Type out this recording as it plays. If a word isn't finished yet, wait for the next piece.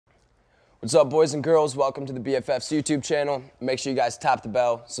What's up, boys and girls? Welcome to the BFFs YouTube channel. Make sure you guys tap the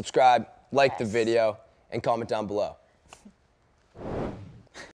bell, subscribe, like the video, and comment down below.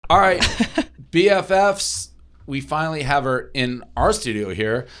 All right, BFFs, we finally have her in our studio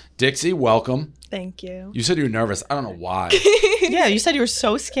here. Dixie, welcome. Thank you. You said you were nervous. I don't know why. Yeah, you said you were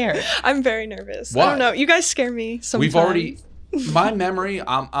so scared. I'm very nervous. Why? I don't know. You guys scare me sometimes. We've already, my memory,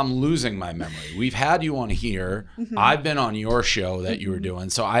 I'm losing my memory. We've had you on here. I've been on your show that you were doing.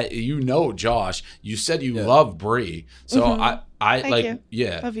 So you know Josh. You said you love Bree. So Thank you.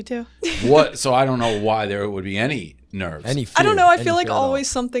 yeah. Love you too. So I don't know why there would be any nerves. Any fear, I don't know. I feel like fear at all. always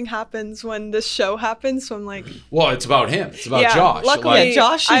something happens when this show happens. So I'm like, Well, it's about him. It's about yeah, Josh. luckily, Yeah,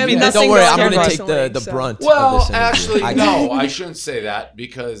 Josh should I have be- nothing Don't worry, going I'm on going to take personally, the so. brunt of Well, this interview. actually, I no, I shouldn't say that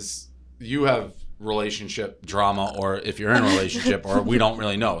because you have relationship drama, or if you're in a relationship, or we don't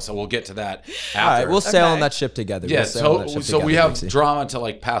really know. So we'll get to that after. All right, we'll sail on Okay. that ship together. Yeah, We'll sail on that ship so we together, have Dixie. drama to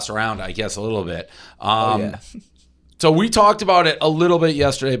like pass around, I guess, a little bit. Yeah. So we talked about it a little bit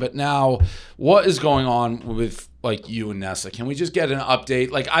yesterday, but now what is going on with like you and Nessa? Can we just get an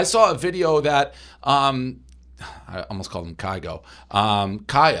update? Like I saw a video that I almost called him Kygo.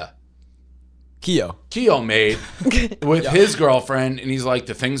 Keo made with his girlfriend, and he's like,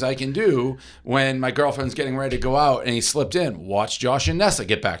 the things I can do when my girlfriend's getting ready to go out, and he slipped in, watch Josh and Nessa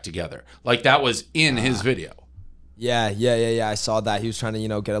get back together. Like that was in his video. Yeah. I saw that. He was trying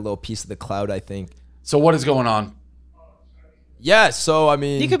to, get a little piece of the cloud, I think. So what is going on? Yeah, so, I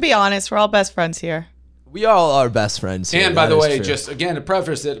mean, You could be honest. We're all best friends here. we all are best friends here. And by That the is way, true. just again to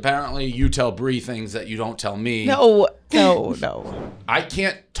preface it, apparently you tell Bree things that you don't tell me. No. I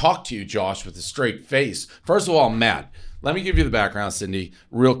can't talk to you, Josh, with a straight face. First of all, I'm mad. Let me give you the background, Cindy,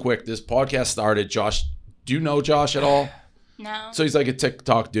 real quick. This podcast started. Josh, do you know Josh at all? No. So he's like a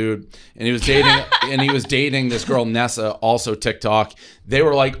TikTok dude, and he was dating this girl Nessa, also TikTok. They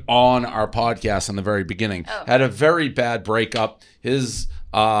were like on our podcast in the very beginning. Oh. Had a very bad breakup. His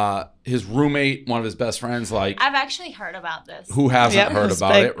roommate, one of his best friends, like I've actually heard about this. who hasn't Yep, heard it's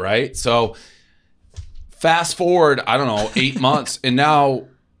about big. it, right? So fast forward, I don't know, 8 months, and now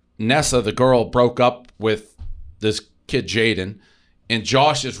Nessa, the girl, broke up with this kid Jaden, and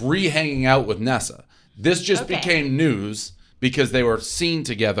Josh is re-hanging out with Nessa. This just became news because they were seen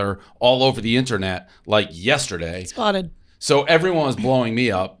together all over the internet like yesterday. Spotted. So everyone was blowing me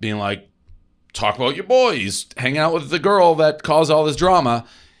up, being like, talk about your boys, hanging out with the girl that caused all this drama.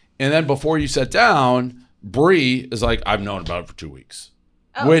 And then before you sat down, Bree is like, I've known about it for 2 weeks.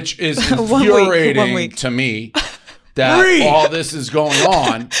 Which is 1 infuriating week. to me that all this is going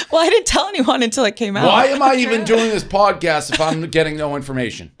on. Well, I didn't tell anyone until it came out. Why am I even doing this podcast if I'm getting no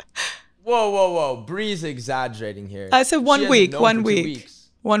information? Whoa. Bree's exaggerating here. I said 1 She hasn't week. known 1 for 2 week. weeks.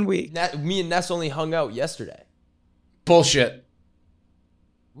 1 week. Me and Ness only hung out yesterday. Bullshit.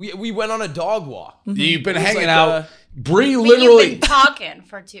 We went on a dog walk. You've been was hanging like out. Bree But literally... you've been talking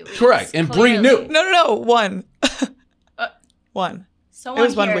for 2 weeks. Correct. And Bree clearly. knew. No. 1. 1. Someone It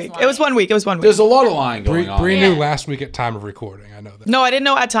was 1 here is week. lying. It was 1 week. It was 1 week. There's a lot of lying going on. Bree Yeah. knew last week at time of recording. I know that. No, I didn't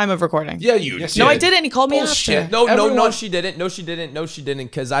know at time of recording. Yeah, you Yes, did. No, I didn't. He called me Bullshit. after. No, Everyone- she didn't. No, she didn't.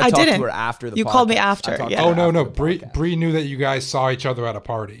 Because I I talked didn't. to her after the You podcast. called me after, I talked to yeah. her Oh no, after the Bree podcast. knew that you guys saw each other at a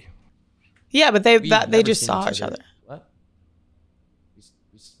party. Yeah, but they We've they never just seen saw each other. What?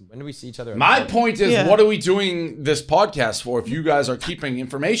 When do we see each other? My point is, Yeah. what are we doing this podcast for if you guys are keeping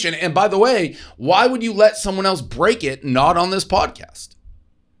information? And by the way, why would you let someone else break it not on this podcast?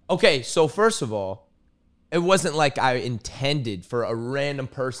 Okay, so first of all, it wasn't like I intended for a random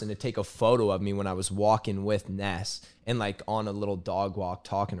person to take a photo of me when I was walking with Ness and like on a little dog walk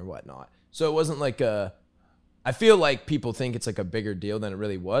talking or whatnot. So it wasn't like I feel like people think it's like a bigger deal than it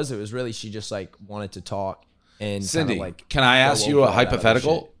really was. It was really she just like wanted to talk and Cindy, kinda, like, can I ask go you over a all that other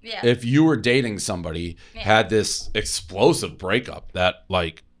hypothetical? shit. Yeah. If you were dating somebody, had this explosive breakup that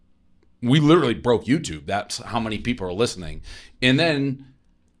like, we literally broke YouTube. That's how many people are listening. And then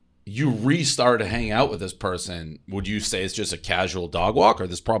you restarted hanging out with this person, would you say it's just a casual dog walk, or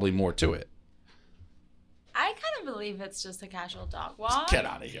there's probably more to it? I kind of believe it's just a casual dog walk. Get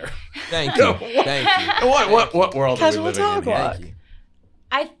out of here. Thank you. Thank you. What world Casual are we living dog in here? walk. Thank you.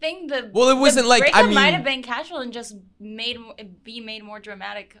 I think Well, it wasn't the like- I breakup mean- might have been casual and just be made more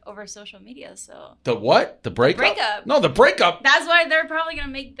dramatic over social media. So The what? The breakup? breakup. No, the breakup. that's why they're probably gonna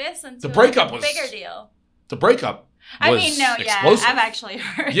make this into The breakup a was- bigger deal. The breakup. I was mean, no, yeah, explosive. I've actually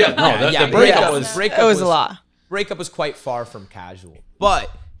heard. Yeah, no, about the it. breakup was. It was a lot. Breakup was quite far from casual,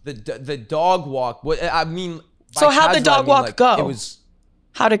 but the dog walk. I mean, So by how'd the casual, dog I mean, walk like, go? It was.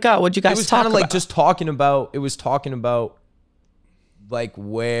 How'd it go? What'd you guys It was talk kind of like about? just talking about. It was talking about like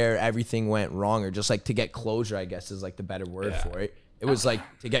where everything went wrong, or just like to get closure, I guess is like the better word for it. It was like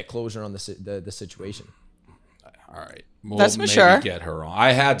to get closure on the situation. All right. We'll That's maybe mature. get her on.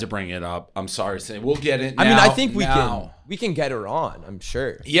 I had to bring it up. I'm sorry to say. We'll get it now. I mean, I think now. we can get her on. I'm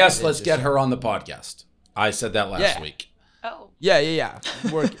sure. Yes, let's get her on the podcast. I said that last Yeah. week. Oh. Yeah.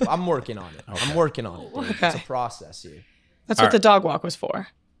 I'm working on it. I'm working on it. Dude. Okay. It's a process here. That's All what the dog walk was for.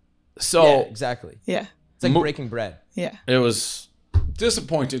 So Yeah, exactly. Yeah. It's like breaking bread. Yeah. it was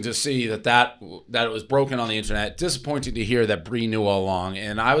disappointing to see that it was broken on the internet. Disappointing to hear that Bree knew all along.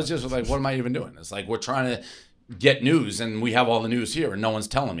 And I was just like, what am I even doing? It's like we're trying to get news and we have all the news here and no one's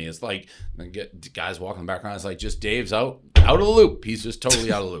telling me. It's like get guys walking in the background. It's like just Dave's out of the loop. He's just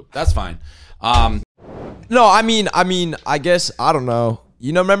totally out of the loop. That's fine. No, I mean, I guess I don't know.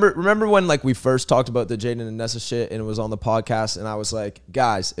 You know, remember when like we first talked about the Jaden and Nessa shit and it was on the podcast and I was like,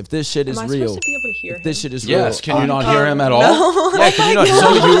 guys, if this shit is Am I real, supposed to be able to hear if this him? shit is real, Yes. Can you not hear him at all? yeah, can you not?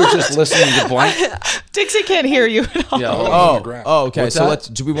 So you were just listening to blank? Dixie can't hear you at all. Yeah. on the ground. Okay. What's So that?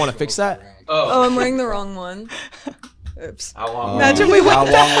 do we want to fix that? Oh, I'm wearing the wrong one. Oops. How long? Imagine we went. How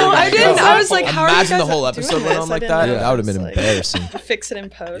long were I you didn't. go? I was like, how are you Imagine guys the whole doing episode went this? on I like didn't that. know. That would have been It's like- embarrassing. Fix it in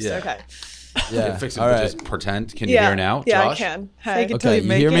post. Yeah. Okay. Yeah. Fix it, All right. just pretend. Can you Yeah. hear now, Yeah, Josh? I can. Fake Hey. it till Okay, you you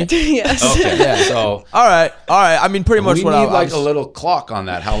make hear me? it. Yes. Okay. Yeah. So All right. I mean, pretty much we what need I like was, a little clock on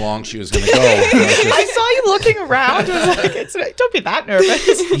that. How long she was going to go? I saw you looking around. I was like, don't be that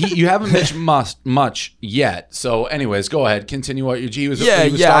nervous. You haven't mentioned much yet. So, anyways, go ahead. Continue what he was. Yeah.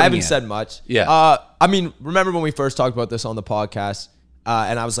 he was I starting haven't at. said much. Yeah. I mean, remember when we first talked about this on the podcast,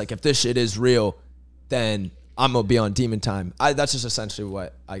 and I was like, if this shit is real, then I'm gonna be on Demon Time. That's just essentially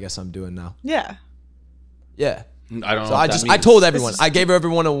what I guess I'm doing now. Yeah. Yeah. I don't know. So what I that just means. I told everyone. I gave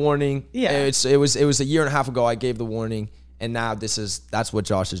everyone a warning. Yeah. It was a year and a half ago. I gave the warning, and now that's what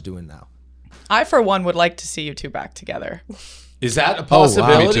Josh is doing now. I, for one, would like to see you two back together. Is that a wow.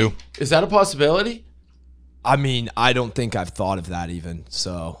 possibility? Me too. Is that a possibility? I mean, I don't think I've thought of that even.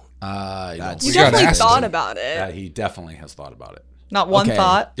 So I don't That's- You We gotta definitely ask thought him. about it. Yeah, he definitely has thought about it. Not one Okay.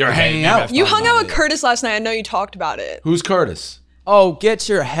 thought. They're hanging maybe out. I've You thought hung about out with it. Curtis last night. I know you talked about it. Who's Curtis? Oh, get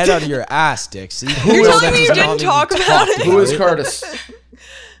your head out of your ass, Dixie. You're telling me you didn't talk about it? Who is Curtis?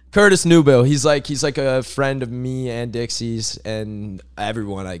 Curtis Newbill. He's like a friend of me and Dixie's and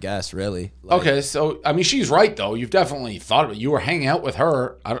everyone, I guess. Really. Like, Okay, so I mean, she's right though. You've definitely thought of it. You were hanging out with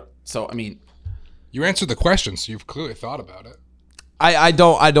her. So I mean, You answered the question, so you've clearly thought about it. I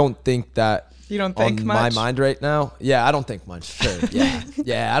don't think that. You don't think on much? my mind right now. Yeah, I don't think much. Sure.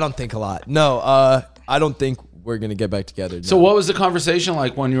 Yeah, I don't think a lot. No, I don't think we're gonna get back together. No. so what was the conversation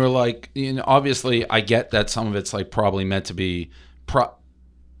like when you were like, you know, obviously I get that some of it's like probably meant to be.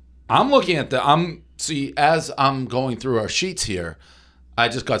 I'm looking at as I'm going through our sheets here, I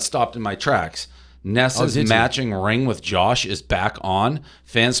just got stopped in my tracks. Nessa's did you? matching ring with Josh is back on.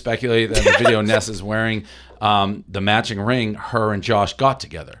 Fans speculate that in the video Nessa's wearing the matching ring her and Josh got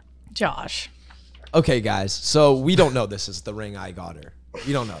together. Josh. Okay, guys. So we don't know this is the ring I got her.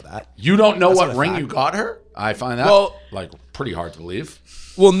 We don't know that. You don't know That's what not a ring fact. you got her? I find that Well- like pretty hard to believe.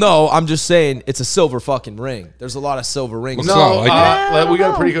 Well, no, I'm just saying it's a silver fucking ring. There's a lot of silver rings. Well, No, So, like- we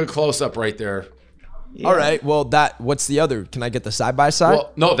got a pretty good close up right there. All right. Well, what's the other? Can I get the side by side?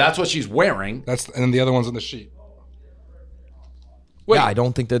 Well, no, that's what she's wearing. And then the other one's on the sheet. Wait, Yeah, I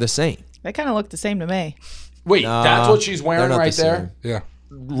don't think they're the same. They kind of look the same to me. wait, that's what she's They're wearing not right the there. same. Yeah.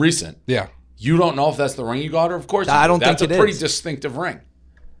 Recent. Yeah. You don't know if that's the ring you got her? Of course you I do. don't think That's it a pretty is. distinctive ring.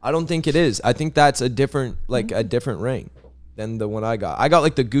 I don't think it is. I think that's a different ring than the one I got. I got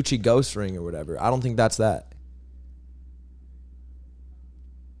like the Gucci Ghost ring or whatever. I don't think that's that.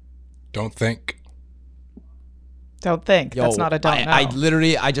 Don't think. Don't think. Yo, That's not a don't know. I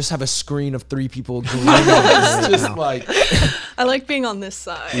literally just have a screen of 3 people grinning at me right It's just now. like, I like being on this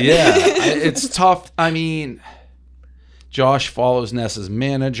side. yeah, it's tough. I mean, Josh follows Nessa's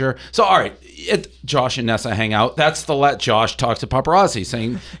manager. So, all right, Josh and Nessa hang out. That's the let Josh talk to paparazzi,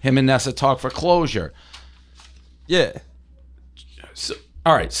 saying him and Nessa talk for closure. Yeah. So,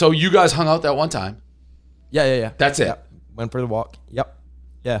 all right, so you guys hung out that one time. Yeah. That's it. Yep. Went for the walk. Yep.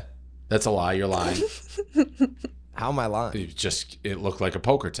 Yeah. That's a lie. You're lying. How am I lying? It looked like a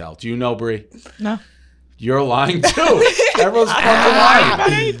poker tell. Do you know, Bree? no. You're lying too. Everyone's fucking lying.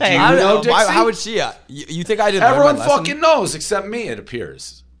 About anything. You know, Dixie? How would she? You think I didn't learn Everyone my lesson? fucking knows except me, it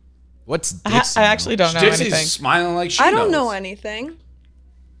appears. What's Dixie? I actually don't know Dixie's anything. smiling like she I don't knows. know anything.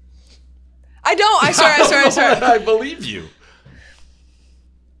 I don't. I swear. I believe you.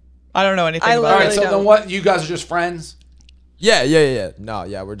 I don't know anything I about All right, it. really so then don't. what? You guys are just friends? Yeah. No,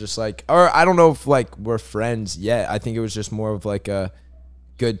 yeah, we're just like, or I don't know if like we're friends yet. I think it was just more of like a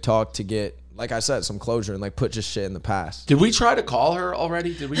good talk to get, like I said, some closure and like put just shit in the past. Did we try to call her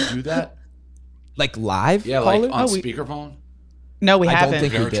already? Did we do that? Like live? Yeah, call like her? on we- speakerphone? No, we I haven't. don't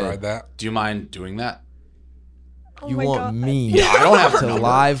think Never we did. tried that. Do you mind doing that? You my want God. me Yeah, I don't have her to number.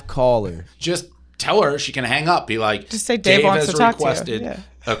 live call her. Just tell her she can hang up. Be like, Just say Dave wants has to talk to you." requested Yeah.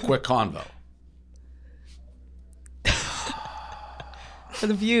 a quick convo. For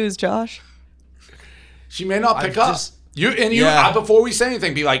the views, Josh. She may not pick up. just- You before we say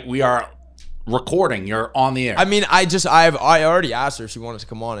anything, be like, we are recording. You're on the air. I mean, I already asked her if she wanted to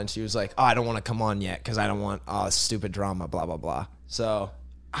come on, and she was like, "Oh, I don't want to come on yet because I don't want stupid drama, blah blah blah." So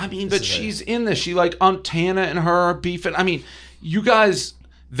I mean, but she's in this. She like Tana and her are beefing. I mean, you guys,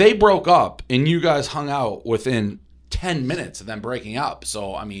 they broke up, and you guys hung out within 10 minutes of them breaking up.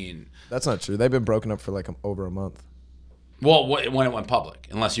 So I mean, that's not true. They've been broken up for like over a month. well, when it went public,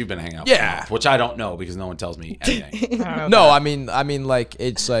 unless you've been hanging out, Yeah. for a month, which I don't know because no one tells me anything. No, I mean, like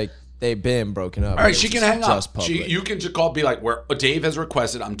it's like they've been broken up. All right, It's she can just- hang up. just public. You can just call, be like, "Where Dave has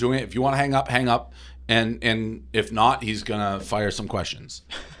requested, I'm doing it. If you want to hang up, and if not, he's gonna fire some questions."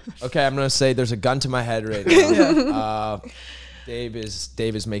 Okay, I'm gonna say there's a gun to my head right now. Dave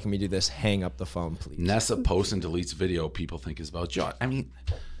is making me do this. Hang up the phone, please. Nessa posts and deletes video people think is about Josh. I mean,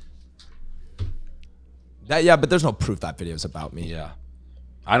 But there's no proof that video is about me. yeah,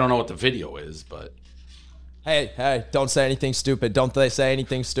 I don't know what the video is, but Hey, don't say anything stupid. Don't say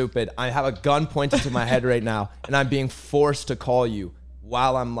anything stupid. I have a gun pointed to my head right now, and I'm being forced to call you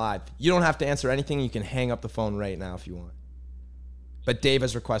while I'm live. You don't have to answer anything. You can hang up the phone right now if you want. But Dave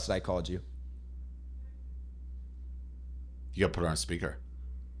has requested I called you. you gotta put her on speaker.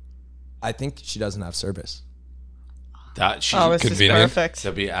 I think she doesn't have service. That she Oh, this is Convenient. perfect.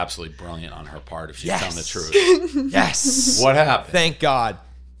 that'd be absolutely brilliant on her part if she's Yes. telling the truth. Yes. What happened? Thank God.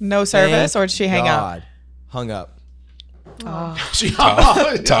 No service, Thank or did she hang up? God. Hung up. She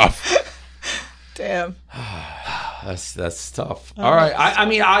Tough. Damn. That's tough. All right. I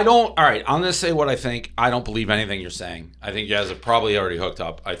mean, I don't. All right. I'm gonna say what I think. I don't believe anything you're saying. I think you guys have probably already hooked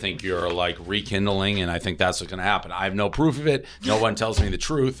up. I think you're like rekindling, and I think that's what's gonna happen. I have no proof of it. No one tells me the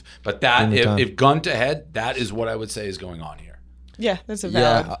truth. But that, Anytime. if gun to head, that is what I would say is going on here. Yeah, that's a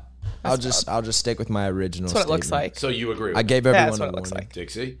valid. Yeah. I'll just stick with my original. That's what it looks statement. like. So you agree with I me. gave Yeah, everyone that's what a it looks warning. like.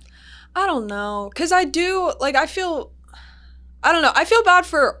 Dixie? I don't know, cause I do like I feel bad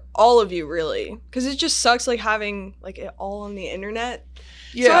for all of you really, cause it just sucks like having like it all on the internet.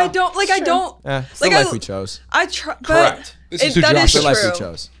 Yeah. So I don't like I don't It's like the life we chose. I try. Correct. This is who that Josh is The is. life we true.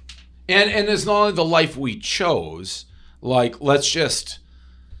 chose. And it's not only the life we chose. Like, let's just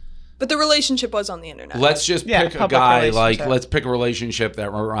But the relationship was on the internet. Yeah, pick a public guy, like, relationship. let's pick a relationship that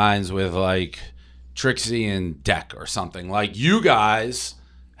rhymes with, like, Trixie and Deck or something. Like, you guys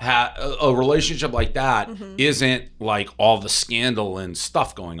have a relationship like that isn't, like, all the scandal and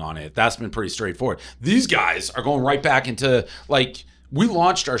stuff going on in it. That's been pretty straightforward. These guys are going right back into, like, we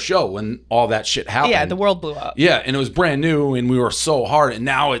launched our show when all that shit happened. Yeah, the world blew up. Yeah, and it was brand new, and we were so hard, and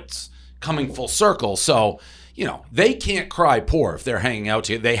now it's coming full circle. So, you know, they can't cry poor if they're hanging out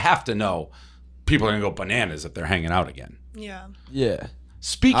together. They have to know people are going to go bananas if they're hanging out again. Yeah. Yeah.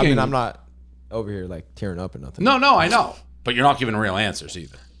 Speaking... I mean, I'm not over here like tearing up or nothing. No, I know. But you're not giving real answers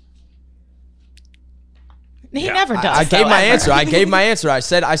either. He never does. I gave though, my ever. answer. I gave my answer. I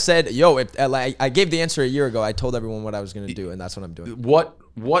said, yo, if like, I gave the answer a year ago. I told everyone what I was going to do, and that's what I'm doing.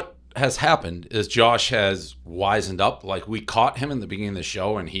 What has happened is Josh has wisened up. Like, we caught him in the beginning of the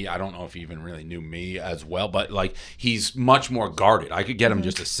show, and I don't know if he even really knew me as well, but, like, he's much more guarded. I could get him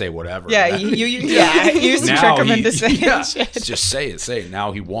just to say whatever. Yeah, you used to trick him into saying shit. Just say it.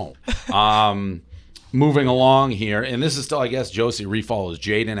 Now he won't. Moving along here, and this is still, I guess, Josie refollows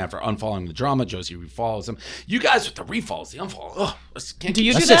Jaden after unfollowing the drama. Josie refollows him. You guys with the refollows, the unfollow. Ugh, can't Do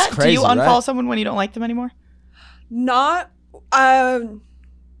you That's do just that? crazy, do you unfollow right? someone when you don't like them anymore? Not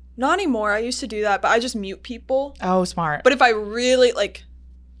anymore. I used to do that, but I just mute people. Oh, smart. But if I really like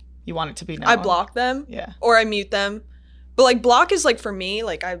You want it to be known. I block them. Yeah. Or I mute them. But like block is like for me,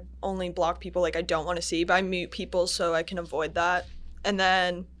 like I only block people like I don't want to see, but I mute people so I can avoid that. And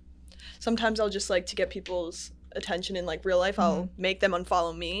then sometimes I'll just like to get people's attention in like real life, I'll make them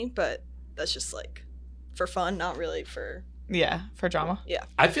unfollow me, but that's just like for fun, not really for Yeah, for drama. yeah.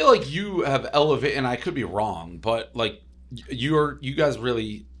 I feel like you have elevated, and I could be wrong, but like you guys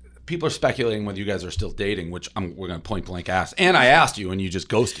really, people are speculating whether you guys are still dating, which we're gonna point blank ask. And I asked you, and you just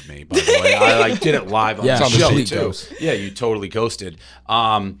ghosted me. By the way, I like did it live on Yeah, the it's on the show sheet too. ghost. Yeah, you totally ghosted.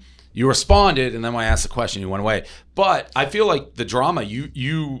 You responded, and then when I asked the question, you went away. But I feel like the drama,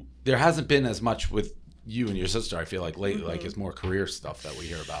 you there hasn't been as much with you and your sister. I feel like lately, like it's more career stuff that we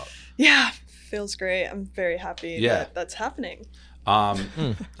hear about. Yeah. Feels great. I'm very happy Yeah. that that's happening.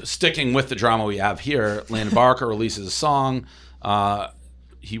 Sticking with the drama we have here, Landon Barker releases a song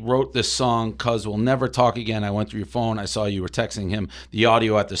he wrote this song, "Cause We'll Never Talk Again. I went through your phone. I saw you were texting him." The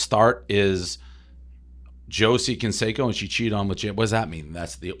audio at the start is Josie Canseco, and she cheated on with Jim. What does that mean?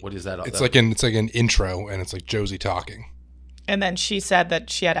 What is that? It's like an intro, and it's like Josie talking. And then she said that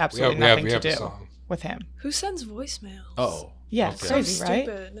she had absolutely nothing to do with him. Who sends voicemails? Oh. Yeah, Okay. crazy, right?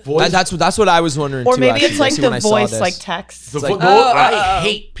 Stupid. That's what I was wondering Or too. maybe actually, it's like Jesse, when the I saw voice, this. like text. I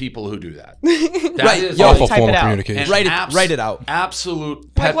hate people who do that. Right, Is yo, Awful type form it of out. communication. Write it out.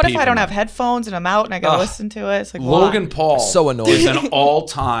 Absolute pet Like, what if peeve I don't of have mine. headphones and I'm out and I gotta listen to it? It's like, Logan why? Paul So annoying. is an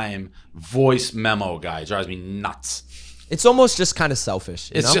all-time voice memo guy. It drives me nuts. It's almost just kind of selfish.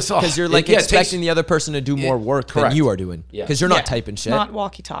 It's just because you're like it expecting takes- the other person to do more work correct. than you are doing. Yeah. Because you're not typing shit. Not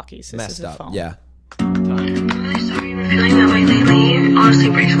walkie-talkies. This Messed is a up. phone. Yeah. Sorry you're feeling that way lately. Honestly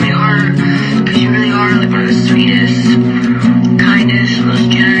breaks my heart. Because you really are like one of the sweetest, kindest, most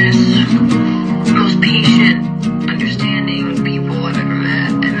generous, most patient, understanding people I've ever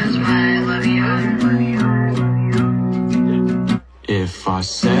met. And that's why I love you. If I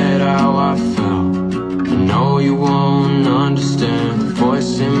said how I felt, I know you won't understand the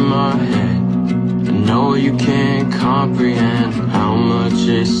voice in my head. I know you can't comprehend how much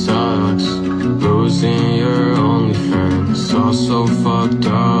it sucks losing your only friend. It's all so fucked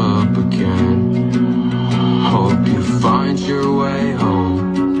up again. Hope you find your way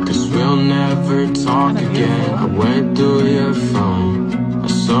home, 'cause we'll never talk again. I went through your phone, I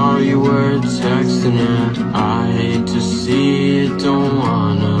saw you were texting it. I hate to see it, don't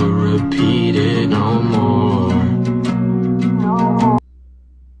wanna repeat it no more.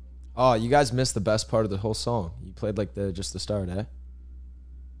 Oh, you guys missed the best part of the whole song. You played like just the start, eh?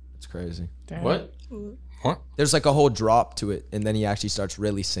 It's crazy. Damn. What? There's like a whole drop to it, and then he actually starts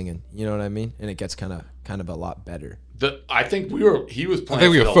really singing. You know what I mean? And it gets kind of a lot better. I think he was I playing.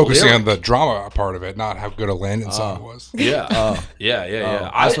 think we for were the focusing on lyric. the drama part of it, not how good a Landon song was. Yeah. Yeah. Oh,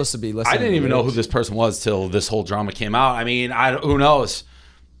 I was supposed to be listening I didn't to even know who lyrics. this person was till this whole drama came out. I mean, who knows?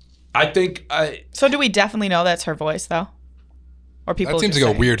 I think So do we definitely know that's her voice, though? Or people That seems just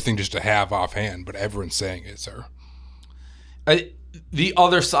like a saying? weird thing just to have offhand, but everyone's saying it's her. the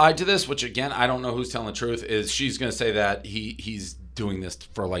other side to this, which again I don't know who's telling the truth, is she's going to say that he's doing this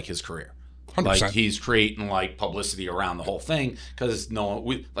for like his career. 100%. Like he's creating like publicity around the whole thing because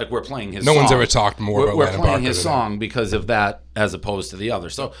we're playing his. No song. one's ever talked more about We're Landon playing Barker his than song because of that, as opposed to the other.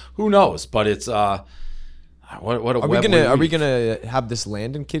 So who knows? But it's what a Are we gonna have this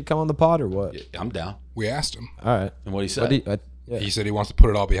Landon kid come on the pod or what? I'm down. We asked him. All right. And what he said? Yeah. He said he wants to put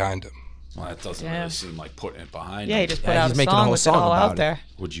it all behind him. Well, that doesn't really seem like putting it behind. Yeah, him. he just put Yeah, out he's a making a song whole with it song all about out it. there.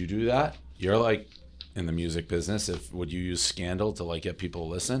 Would you do that? You're like in the music business. Would you use scandal to like get people to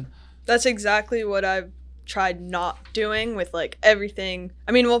listen? That's exactly what I've tried not doing with like everything.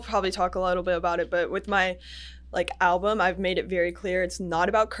 I mean, we'll probably talk a little bit about it, but with my like album, I've made it very clear it's not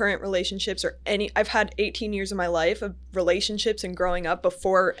about current relationships or I've had 18 years of my life of relationships and growing up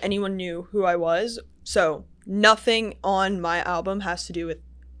before anyone knew who I was. So nothing on my album has to do with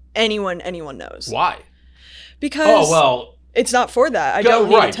anyone knows. Why? Because it's not for that. I don't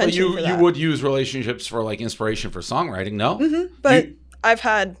need attention but for that. you would use relationships for like inspiration for songwriting, no? Mm-hmm. But I've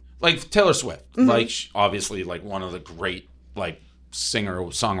had like Taylor Swift, Mm-hmm. like obviously like one of the great like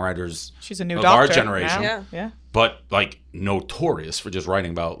singer-songwriters She's a new of doctor our generation. now. Yeah. But like notorious for just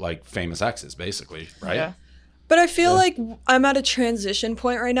writing about like famous exes, basically, right? Yeah. But I feel like I'm at a transition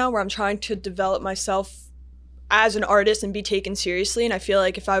point right now where I'm trying to develop myself as an artist and be taken seriously. And I feel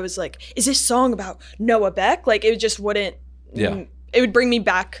like if I was like, is this song about Noah Beck? Like it just wouldn't, Yeah. It would bring me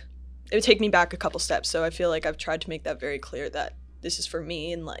back. It would take me back a couple steps. So I feel like I've tried to make that very clear that this is for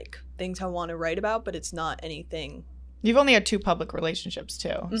me and like things I want to write about, but it's not anything. You've only had 2 public relationships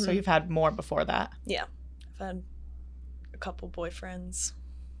too, so you've had more before that. Yeah. I've had a couple boyfriends.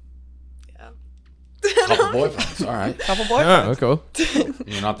 Yeah. Couple boyfriends, all right. Couple Yeah, boyfriends. cool.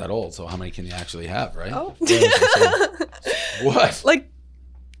 You're not that old, so how many can you actually have, right? Oh. What? Like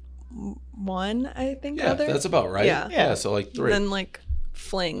one, I think. Yeah, other. that's about right. Yeah. Yeah, so like 3. Then like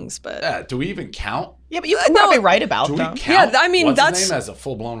flings, but Yeah, do we even count? Yeah, but you can probably write about Do we them. count? Yeah, I mean, What's that's- his name as a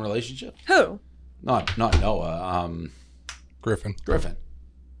full-blown relationship? who? Not Noah. Griffin. Griffin.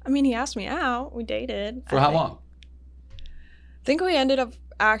 I mean, he asked me out. We dated. For I how think. long? I think we ended up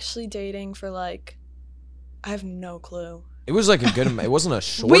actually dating for like, I have no clue. It was like a good amount. It wasn't a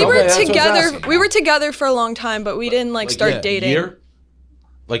short. We Okay, were that's what I was together. asking. We were together for a long time, but we didn't like start yeah, dating. Year?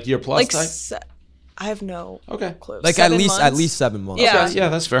 Like year plus Like type? I have no Okay. clue. Like 7 at months? least 7 months. Yeah. Okay, yeah,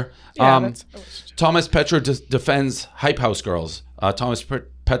 that's fair. Yeah, that's- Thomas Petrou defends Hype House girls. Thomas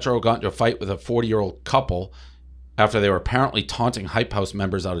Petrou got into a fight with a 40-year-old couple after they were apparently taunting Hype House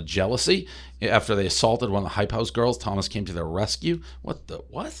members out of jealousy. After they assaulted one of the Hype House girls, Thomas came to their rescue. What?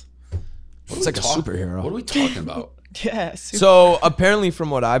 It's like a superhero. What are we talking about? Yes. So apparently, from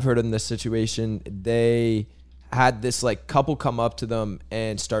what I've heard in this situation, they had this like couple come up to them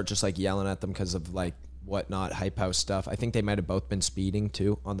and start just like yelling at them because of like whatnot Hype House stuff. I think they might have both been speeding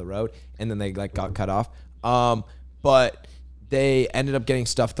too on the road, and then they like got cut off. But they ended up getting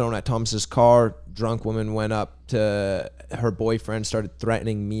stuff thrown at Thomas's car. Drunk woman went up to her boyfriend, started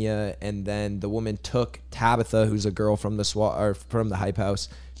threatening Mia, and then the woman took Tabitha, who's a girl from from the Hype House,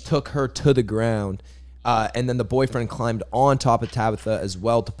 took her to the ground. And then the boyfriend climbed on top of Tabitha as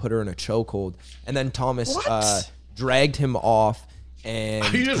well to put her in a chokehold. And then Thomas dragged him off. And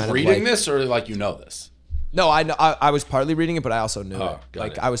Are you just kind of reading this, or like you know this? No, I was partly reading it, but I also knew it.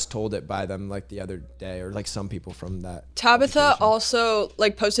 Got it. I was told it by them like the other day, or like some people from that. Tabitha also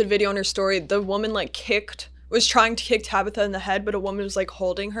like posted a video on her story. The woman like was trying to kick Tabitha in the head, but a woman was like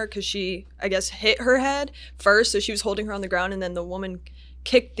holding her because she, I guess, hit her head first. So she was holding her on the ground, and then the woman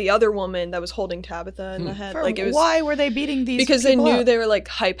kicked the other woman that was holding Tabitha in the head. Like it was, why were they beating these because they people knew up? they were like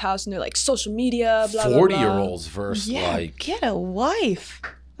Hype House and they're like social media, blah, blah, blah. 40-year-olds versus like get a wife.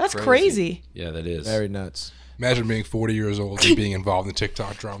 That's crazy. Yeah, that is. Very nuts. Imagine being 40 years old and being involved in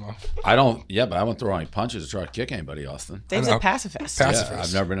TikTok drama. But I won't throw any punches or try to kick anybody, Austin. Dave's a pacifist. Yeah,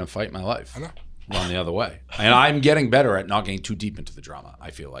 I've never been in a fight in my life. I know. Run the other way. And I'm getting better at not getting too deep into the drama,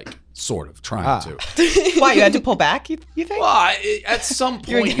 I feel like. Sort of. Trying to. Why, you had to pull back, you think? Well, at some point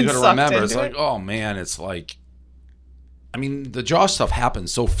you getting got to sucked remember, it's into like, it? oh man, it's like, I mean, the Josh stuff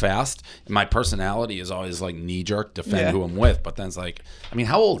happens so fast, and my personality is always like knee-jerk, defend who I'm with, but then it's like, I mean,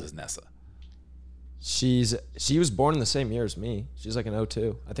 how old is Nessa? She was born in the same year as me. She's like an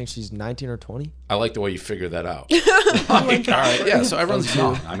 02. I think she's 19 or 20. I like the way you figured that out. Like, all right, yeah, so everyone's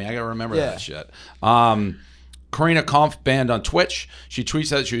young. I mean, I got to remember that shit. Corinna Kopf banned on Twitch. She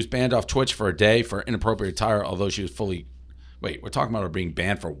tweets that she was banned off Twitch for a day for inappropriate attire, although she was fully... Wait, we're talking about her being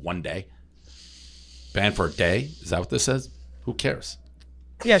banned for one day? Banned for a day? Is that what this says? Who cares?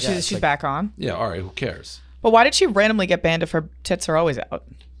 Yeah, she's back on. Yeah, all right, who cares? But why did she randomly get banned if her tits are always out?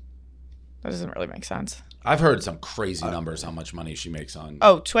 That doesn't really make sense. I've heard some crazy numbers how much money she makes on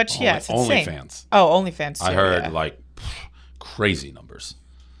Twitch, it's insane. OnlyFans. Oh, OnlyFans too, I heard like crazy numbers.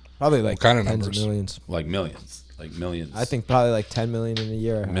 Probably like kind of tens numbers? of millions. Like millions. I think probably like 10 million in a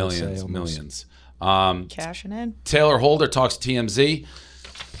year. Millions. Cashing in. Tayler Holder talks to TMZ.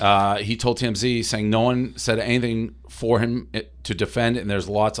 He told TMZ, saying no one said anything for him to defend, and there's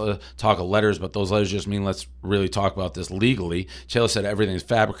lots of talk of letters, but those letters just mean let's really talk about this legally. Taylor said everything is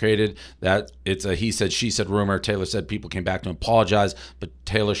fabricated, that it's a he said, she said rumor. Taylor said people came back to him, apologize, but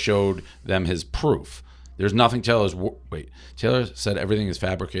Taylor showed them his proof. There's nothing Taylor said everything is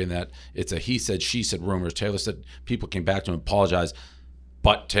fabricated, that it's a he said, she said rumors. Taylor said people came back to him, apologize,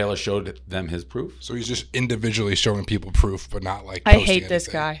 but Taylor showed them his proof. So he's just individually showing people proof, but not like I posting hate this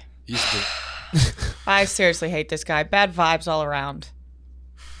anything. guy. He's I seriously hate this guy. Bad vibes all around.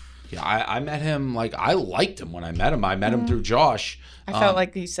 Yeah, I met him, like, I liked him when I met him. I met him through Josh. I felt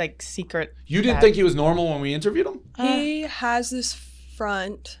like he's like secret. You didn't think he was normal when we interviewed him? He has this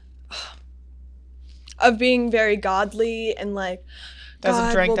front of being very godly and like Doesn't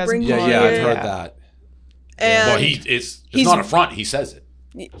God drink, will doesn't bring party. you Yeah, I've here. heard that. And Well, it's not a front. He says it.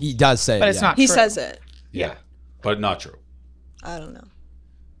 He does say But it, it's yeah. not he true. says it. Yeah, but not true. I don't know.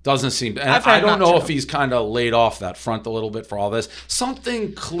 Doesn't seem. And I've heard I don't not know true. if he's kind of laid off that front a little bit for all this.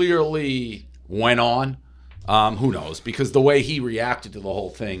 Something clearly went on. Who knows? Because the way he reacted to the whole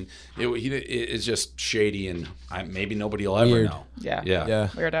thing, it's just shady, and maybe nobody will ever Weird. know. Yeah. Yeah.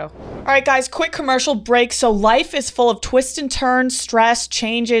 Weirdo. All right, guys, quick commercial break. So life is full of twists and turns, stress,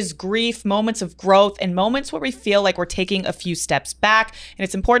 changes, grief, moments of growth, and moments where we feel like we're taking a few steps back. And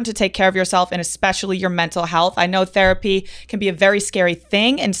it's important to take care of yourself and especially your mental health. I know therapy can be a very scary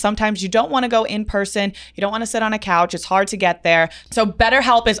thing, and sometimes you don't want to go in person. You don't want to sit on a couch. It's hard to get there. So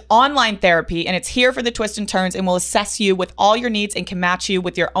BetterHelp is online therapy, and it's here for the twists and turns and will assess you with all your needs and can match you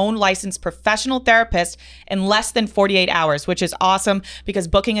with your own licensed professional therapist in less than 48 hours, which is awesome because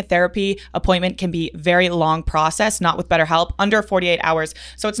booking a therapy appointment can be a very long process, not with BetterHelp, under 48 hours.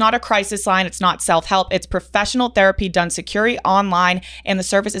 So it's not a crisis line. It's not self-help. It's professional therapy done securely online, and the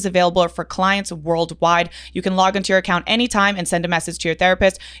service is available for clients worldwide. You can log into your account anytime and send a message to your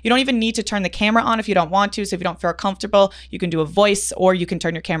therapist. You don't even need to turn the camera on if you don't want to. So if you don't feel comfortable, you can do a voice or you can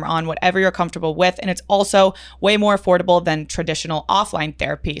turn your camera on, whatever you're comfortable with. And it's also way more affordable than traditional offline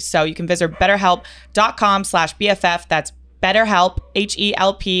therapy. So you can visit betterhelp.com/BFF. That's BetterHelp,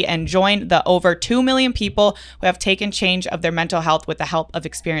 HELP, and join the over 2 million people who have taken charge of their mental health with the help of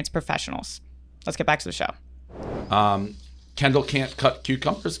experienced professionals. Let's get back to the show. Kendall can't cut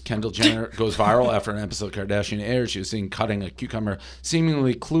cucumbers. Kendall Jenner goes viral after an episode of Kardashian airs. She was seen cutting a cucumber,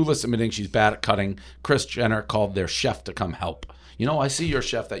 seemingly clueless, admitting she's bad at cutting. Kris Jenner called their chef to come help. You know, I see your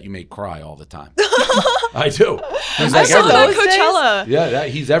chef that you make cry all the time. I do. He's I saw him at Those days? Coachella. Yeah,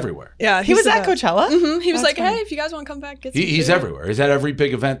 he's everywhere. Yeah, He was at the- Coachella? He was That's like, funny. hey, if you guys want to come back, get some He's food. everywhere. He's at every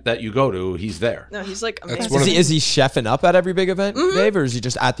big event that you go to. He's there. No, he's like That's amazing. one of Is he chefing up at every big event, Dave, or is he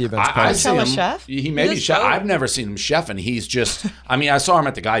just at the events? I see Coachella him. chef? He may be does chef. both. I've never seen him chefing. He's just. I mean, I saw him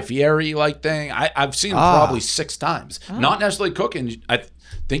at the Guy Fieri thing. I've seen him probably 6 times. Not necessarily cooking. I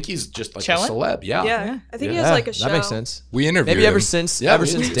think he's just like Chilling? a celeb. Yeah. Yeah, I think he Yeah, has like a show. that makes sense. We interviewed Maybe ever him. since Yeah, ever we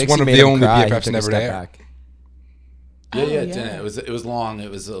since did. Dixie One of made the him only cry, he BFFs took a never step to air. back. Yeah, yeah. It was long. It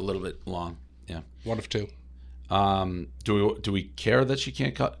was a little bit long. Yeah. One of 2. Do we care that she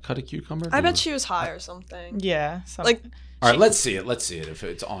can't cut a cucumber? I bet she was high or something. Yeah. Like, All right, let's see it. Let's see it. If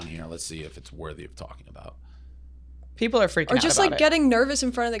it's on here, let's see if it's worthy of talking about. people are freaking or out just about like it. getting nervous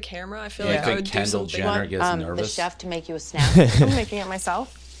in front of the camera. I feel You like I think would do Kendall something. Jenner gets the nervous? chef to make you a snack. I'm making it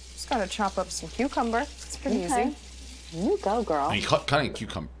myself. Just gotta chop up some cucumber. It's pretty easy. You go, girl. I mean, cutting a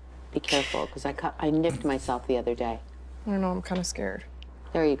cucumber. Be careful, because I nipped myself the other day. I don't know, I'm kind of scared.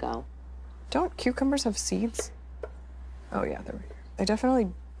 There you go. Don't cucumbers have seeds? Oh yeah, they definitely.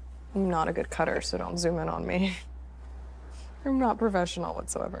 I'm not a good cutter, so don't zoom in on me. I'm not professional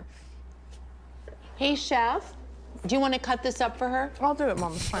whatsoever. Hey, chef, do you want to cut this up for her? I'll do it,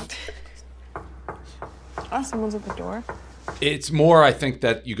 Mom. It's fine. Oh, someone's at the door. It's more, I think,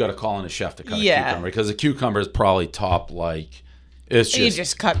 that you got to call in a chef to cut a cucumber because a cucumber is probably top like. It's just, you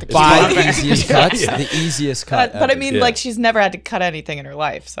just cut the By cucumber. the easiest cuts, the easiest cut. But I ever. mean, Yeah. like, she's never had to cut anything in her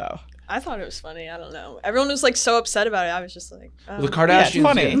life, so. I thought it was funny. I don't know. Everyone was like so upset about it. I was just like, oh. the Kardashians.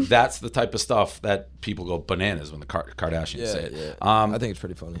 funny. That's the type of stuff that people go bananas when the Kardashians say it. Yeah. I I think it's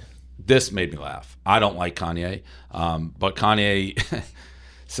pretty funny. This made me laugh. I don't like Kanye, but Kanye.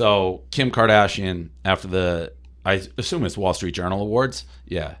 So Kim Kardashian, after the, I assume it's Wall Street Journal Awards,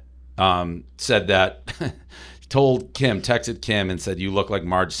 said that. Texted Kim and said, "You look like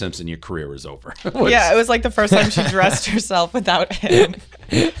Marge Simpson. Your career is over." Yeah, it was like the first time she dressed herself without him.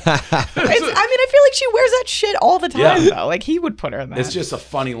 I mean, I feel like she wears that shit all the time, Yeah. though. Like, he would put her in that. It's just a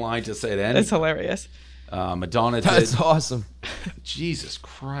funny line to say to It's anyone. hilarious. Madonna did. That's awesome. Jesus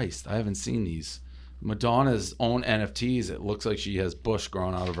Christ, I haven't seen these. Madonna's own NFTs. It looks like she has bush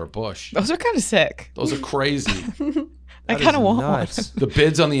growing out of her bush. Those are kind of sick. Those are crazy. I That kind of is want nuts. one. The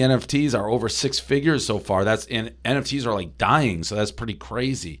bids on the NFTs are over 6 figures so far. And NFTs are like dying, so that's pretty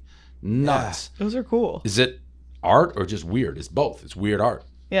crazy. Nuts. Those are cool. Is it art or just weird? It's both. It's weird art.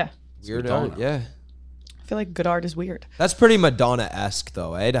 Yeah. Weird Madonna. art, yeah. I feel like good art is weird. That's pretty Madonna-esque,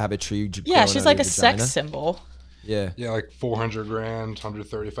 though, eh? To have a tree. Yeah, growing she's out like of a your sex vagina. symbol. Yeah. Yeah, like 400 grand,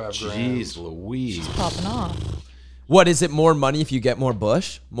 135 grand. Jeez Louise. Popping off. What is it? More money if you get more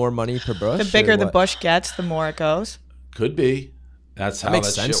bush? More money per bush? The bigger or the what? bush gets, the more it goes. Could be. That's how makes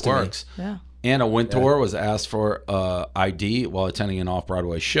that sense shit to me. works. Yeah. Anna Wintour was asked for ID while attending an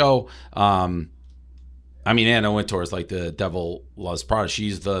off-Broadway show. I mean, Anna Wintour is like the Devil Loves Prada.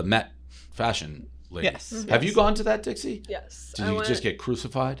 She's the Met fashion lady. Yes. Have you gone to that, Dixie? Yes. Did I you went- just get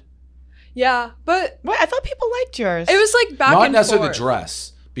crucified? Yeah, but Wait, I thought people liked yours. it was like back Not and necessarily forth. the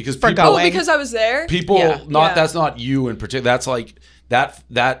dress, because For people, going. Oh, because I was there. people, Yeah. not Yeah. that's not you in particular. That's like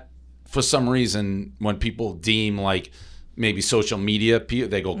that for some reason when people deem like maybe social media,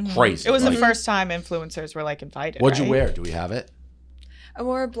 they go crazy. It was like, the first time influencers were like invited. What'd you right? wear? Do we have it? I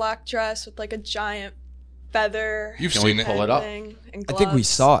wore a black dress with like a giant feather. You've Can we seen it. pull it up? thing and I think we gloves.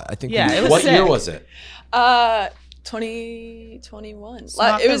 saw it. I think Yeah, we it was What sick. year was it? 2021. It's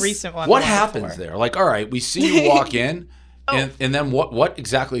not it the was recent one. What the one happens before. there? Like, all right, we see you walk in, and then what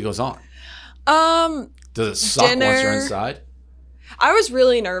exactly goes on? Does it suck once you're Dinner. inside? I was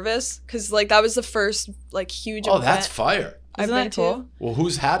really nervous because like that was the first like huge Oh, event that's fire. I've Isn't been that cool? to. Well,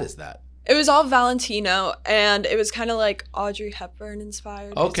 whose hat is that? It was all Valentino, and it was kind of like Audrey Hepburn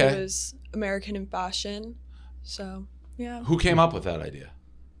inspired. 'cause Okay. It was American in fashion, so yeah. Who came up with that idea?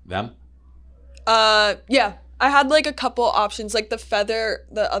 Them? Yeah. I had like a couple options, like the feather,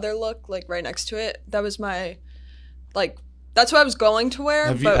 the other look, like right next to it. That was my, like, that's what I was going to wear,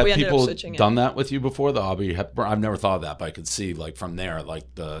 Have but we ended up people switching done it. that with you before? The Audrey Hepburn? I've never thought of that, but I could see like from there, like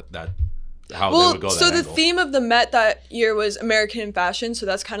how they Well, would go. so that the angle. theme of the Met that year was American in fashion, so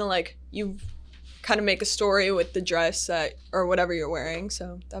that's kind of like you kind of make a story with the dress that or whatever you're wearing.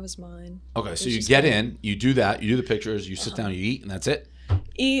 So that was mine. Okay, so was you just get fun. in, you do that, you do the pictures, you sit down, you eat, and that's it.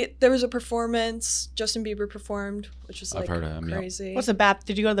 There was a performance. Justin Bieber performed, which was I've like heard of him, yeah. crazy. What's the bath?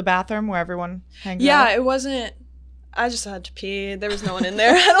 Did you go to the bathroom where everyone hangs Yeah, out? it wasn't. I just had to pee. There was no one in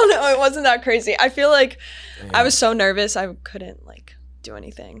there. I don't know. It wasn't that crazy. I feel like I was so nervous. I couldn't like do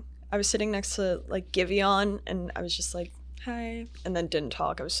anything. I was sitting next to like Giveon, and I was just like, hi, and then didn't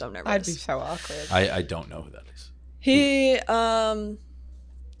talk. I was so nervous. I'd be so awkward. I don't know who that is.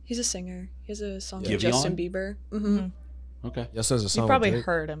 He's a singer. He has a song with Justin Bieber. Okay. Yes, there's a song. You probably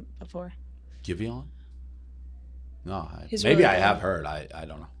heard him before. Giveon? No, He's maybe really I good. have heard. I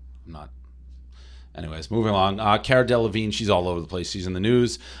don't know. I'm not. Anyways, moving along. Cara Delevingne, she's all over the place. She's in the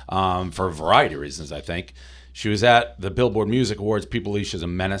news for a variety of reasons, I think. She was at the Billboard Music Awards. People believe she's a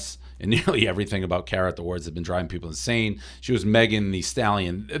menace, and nearly everything about Cara at the awards has been driving people insane. She was Megan Thee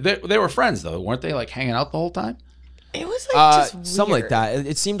Stallion. They were friends, though. Weren't they, like, hanging out the whole time? It was like just weird. Something like that.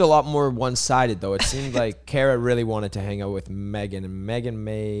 It seemed a lot more one-sided, though. It seemed like Cara really wanted to hang out with Megan, and Megan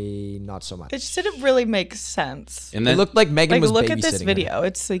may not so much. It just didn't really make sense. And then It looked like Megan was look at this babysitting video. her.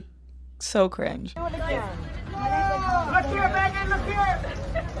 It's like so cringe. Look here, Megan, look here.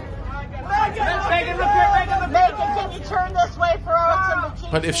 Megan, look here, Megan, can you turn this way for us?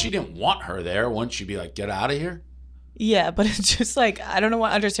 But if she didn't want her there, wouldn't she be like, get out of here? Yeah, but it's just like I don't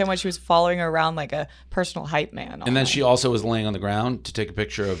understand why she was following her around like a personal hype man. And then she also was laying on the ground to take a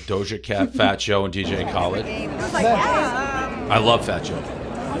picture of Doja Cat, Fat Joe, and DJ Khaled. I love Fat Joe.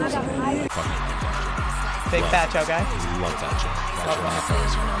 Big Fat Joe guy. Love Fat Joe.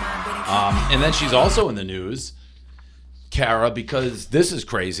 And then she's also in the news, Cara, because this is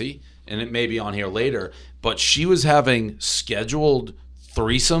crazy, and it may be on here later, but she was having scheduled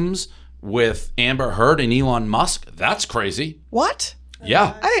threesomes with Amber Heard and Elon Musk. That's crazy. What?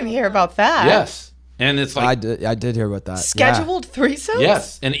 Yeah. I didn't hear about that. Yes. And it's like I did hear about that. Scheduled threesomes?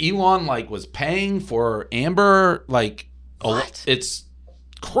 Yes. And Elon like was paying for Amber like What? It's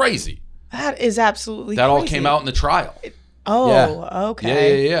crazy. That is absolutely That all crazy. came out in the trial.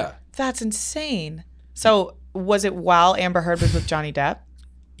 Okay. Yeah. That's insane. So was it while Amber Heard was with Johnny Depp?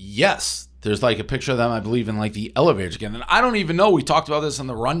 Yes. There's like a picture of them, I believe, in like the elevators again. And I don't even know. We talked about this on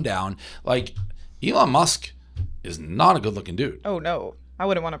the rundown. Like, Elon Musk is not a good looking dude. Oh, no. I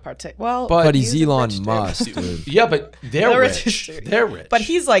wouldn't want to partake. Well, But he's a Elon rich dude. Musk, dude. Yeah, but they're The rich. richest dude. They're rich. But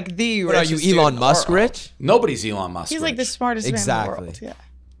he's like the What, are richest you dude Elon in the Musk world. rich? Nobody's Elon Musk He's rich. like the smartest man in the world. Yeah.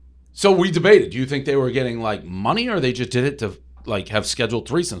 So we debated. Do you think they were getting like money, or they just did it to like have scheduled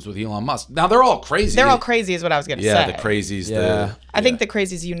threesomes with Elon Musk? Now they're all crazy. They're all crazy is what I was going to say. Yeah, the crazies. Yeah. I think the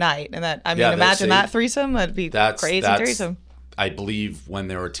crazies unite. And that, I mean, Yeah, imagine see, that threesome. That'd be crazy threesome. I believe when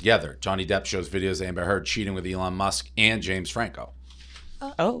they were together. Johnny Depp shows videos of Amber Heard cheating with Elon Musk and James Franco.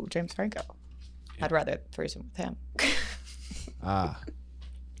 Oh, James Franco. I'd rather threesome with him.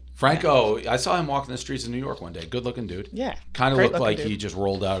 Franco, I saw him walking the streets of New York one day. Good looking dude. Yeah. Kind of Great looked looking like dude. he just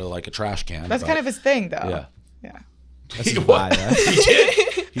rolled out of like a trash can. That's but- kind of his thing, though. Yeah. Yeah. That's his vibe,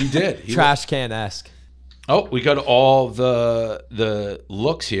 huh? He did. He Trash can-esque. Oh, we got all the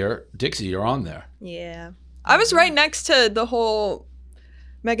looks here. Dixie, you're on there. Yeah. I was right next to the whole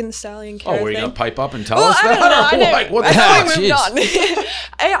Megan Thee Stallion Cara Oh, were you thing. gonna pipe up and tell Well, us I that? don't know. I Or didn't- like, what the I heck? thought we moved on.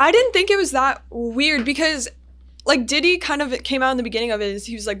 I didn't think it was that weird because like Diddy kind of came out in the beginning of it.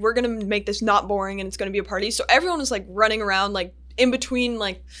 He was like, we're going to make this not boring and it's going to be a party. So everyone was like running around like in between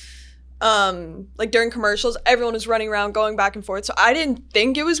like during commercials, everyone was running around going back and forth. So I didn't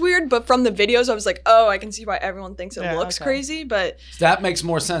think it was weird, but from the videos I was like, oh, I can see why everyone thinks it looks crazy. But that makes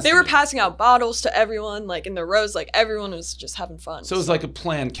more sense. they to were me. passing out bottles to everyone like in the rows. Like everyone was just having fun. So it was like a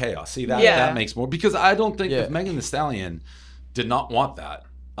planned chaos. See, that Yeah. that makes more, because I don't think if Megan Thee Stallion did not want that,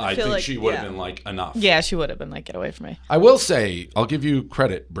 I feel think like- she would have yeah. been like, enough. Yeah, she would have been like, get away from me. I will say, I'll give you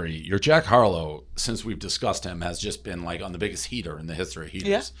credit, Brie. Your Jack Harlow, since we've discussed him, has just been like on the biggest heater in the history of heaters.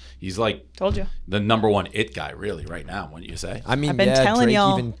 Yeah. He's like Told you. the #1 it guy, really, right now, wouldn't you say? I mean, I've been telling Drake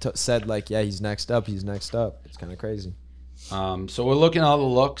y'all. even said like, yeah, he's next up. He's next up. It's kind of crazy. So we're looking at all the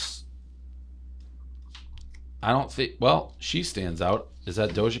looks. I don't think, well, she stands out. Is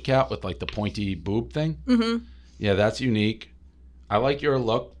that Doja Cat with like the pointy boob thing? Mm-hmm. Yeah, that's unique. I like your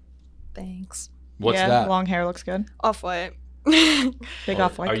look. Thanks. What's yeah, that? long hair looks good. Off-White. Big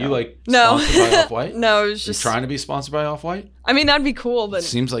Off-White Are girl. you like No. sponsored by Off-White? No, it was You just trying to be sponsored by Off-White? I mean, that'd be cool, It but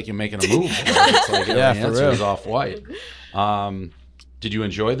seems like you're making a move. It's like every Yeah, for answer real. is Off-White. Did you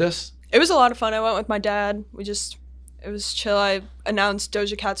enjoy this? it was a lot of fun. I went with my dad. It was chill. I announced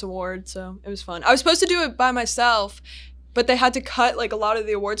Doja Cat's award, so it was fun. I was supposed to do it by myself, but they had to cut like a lot of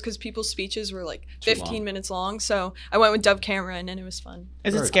the awards because people's speeches were like 15 minutes long. So I went with Dove Cameron, and it was fun.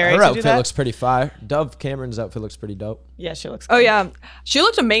 Is it scary Her to do outfit that? looks pretty fire. Dove Cameron's outfit looks pretty dope. Yeah, she looks Oh good. yeah, she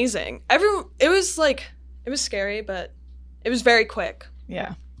looked amazing. It was scary, but it was very quick.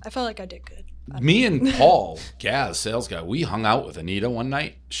 Yeah. I felt like I did good. Me and Paul, Gaz, sales guy, we hung out with Anita one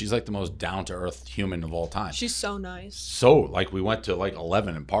night. She's like the most down-to-earth human of all time. She's so nice. So, like, we went to like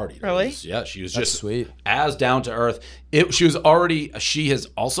 11 and partied. Really? Yeah, she was That's just sweet. as down-to-earth. She has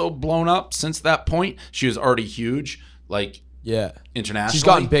also blown up since that point. She was already huge, like, Yeah. internationally. She's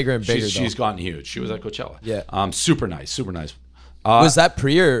gotten bigger and bigger, She's though. gotten huge. She was at Coachella. Yeah. Super nice, super nice. Was that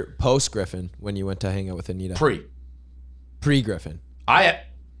pre or post Griffin when you went to hang out with Anita? Pre Griffin. I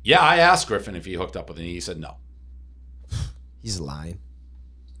asked Griffin if he hooked up with Anita. He said no. He's lying.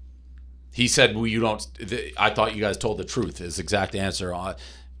 He said, "Well, you don't." I thought you guys told the truth. His exact answer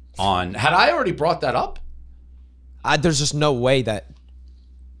on. Had I already brought that up? There's just no way that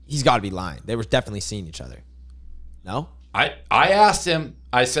he's got to be lying. They were definitely seeing each other. No. I asked him.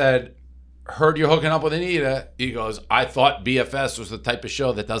 I said, "Heard you're hooking up with Anita." He goes, "I thought BFFs was the type of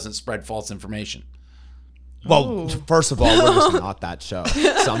show that doesn't spread false information." Well, first of all, we're just not that show.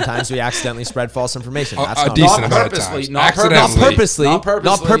 Sometimes we accidentally spread false information. That's A not decent Not amount of purposely, times. not Accidentally. purposely. Not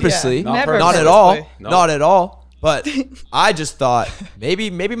purposely. Yeah, Not never purposely. Not at all. No. Not at all. But I just thought maybe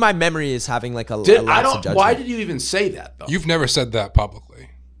my memory is having like a lapse of judgment. Why did you even say that though? You've never said that publicly.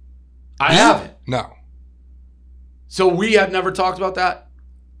 I haven't. No. So we have never talked about that.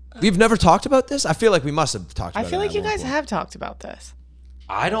 We've never talked about this? I feel like we must have talked about I it. feel like at you one guys point. have talked about this.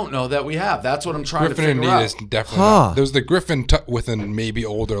 I don't know that we have. That's what I'm trying Griffin to and figure Anita out. is definitely Huh. not. There was the Griffin with a maybe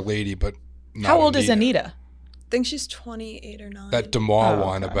older lady, but not How old is Anita? I think she's 28 or 9. That DeMar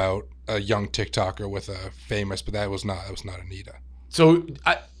one okay. about a young TikToker with a famous, but that was not Anita. So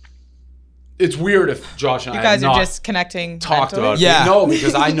it's weird if Josh and You I guys have are not just connecting. talked mentally? about it. Yeah. No,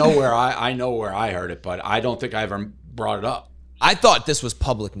 because I know where I heard it, but I don't think I ever brought it up. I thought this was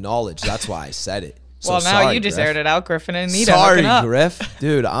public knowledge. That's why I said it. So Well, now sorry, you just Griff. aired it out, Griffin and Anita. Sorry, hooking up. Griff.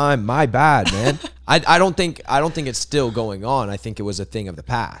 Dude, my bad, man. I don't think it's still going on. I think it was a thing of the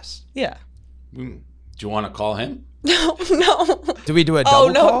past. Yeah. Do you want to call him? No. Do we do a Oh, double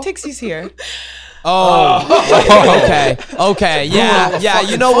no. call? Dixie's here. Oh, okay. Yeah.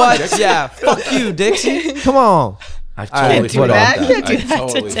 You know what? Yeah, fuck you, Dixie. Come on. I totally do that. forgot Can't do I that to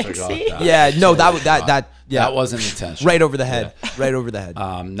totally Dixie. forgot that. Yeah, no, that That wasn't intentional. right over the head. Right over the head.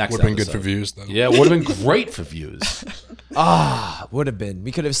 Next Would have been good episode. for views, though. Yeah, it would have been great for views. Would have been.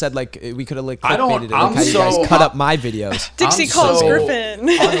 We could have said we could have I don't- clickbaited it. I'm Like how you guys so- cut up my videos. Dixie I'm calls so Griffin.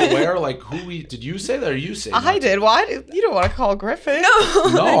 unaware, like did you say that or you say that? I did. Why? You don't want to call Griffin?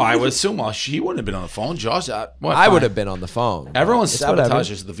 No, I would assume she wouldn't have been on the phone. Josh, I would have been on the phone. Everyone It's whatever.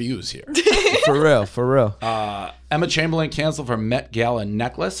 sabotages the views here. For real. Emma Chamberlain canceled her Met Gala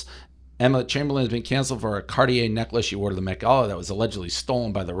necklace. Emma Chamberlain has been canceled for a Cartier necklace she wore to the Met Gala that was allegedly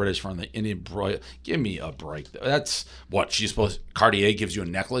stolen by the British from the Indian broil. Give me a break. That's what she's supposed. Cartier gives you a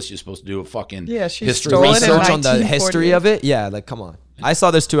necklace. You're supposed to do a fucking She history stole it in Research on the 1948. history of it. Yeah, like come on. I saw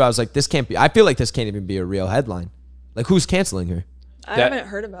this too. I was like, this can't be. I feel like this can't even be a real headline. Like who's canceling her? I haven't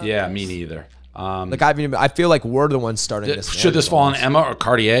heard about Yeah, this. me neither. Like I feel like we're the ones starting this. Should this narrative fall on almost. Emma or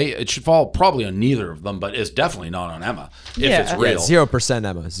Cartier? It should fall probably on neither of them, but it's definitely not on Emma if Yeah. it's Yeah, real. 0%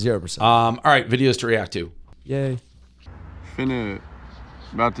 Emma. 0%. All right, videos to react to. Yay.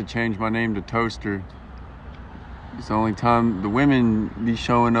 About to change my name to Toaster. It's the only time the women be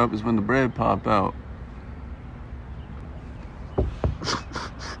showing up is when the bread pop out.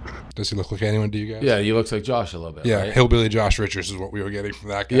 Does he look like anyone to you guys? Yeah, he looks like Josh a little bit. Yeah, right? hillbilly Josh Richards is what we were getting from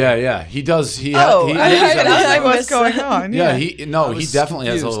that guy. Yeah, he does. He I has didn't that- know What's going on? Yeah, he was definitely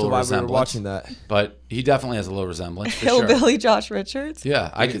has a confused to little why we were resemblance. watching that. But he definitely has a little resemblance. For sure. Hillbilly Josh Richards.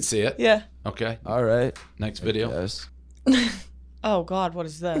 Yeah, I could see it. Yeah. Okay. All right. Next video. Yes. Oh God, what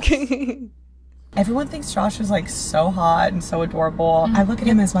is this? Everyone thinks Josh is like so hot and so adorable. I look at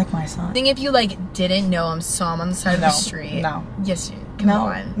him as like my son. I think if you like didn't know him, saw him on the side of the street. No. Yes, you. Come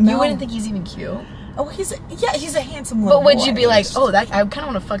on. No. You wouldn't think he's even cute. Oh, he's a handsome little But would boy. you be like, oh, that I kind of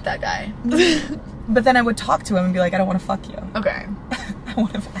want to fuck that guy? But then I would talk to him and be like, I don't want to fuck you. Okay. I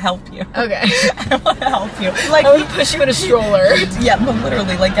want to help you. Okay. I want to help you. Like I would push you in a stroller. Yeah, but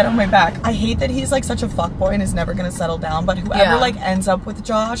literally, like, get on my back. I hate that he's like such a fuckboy and is never gonna settle down. But whoever Yeah. like ends up with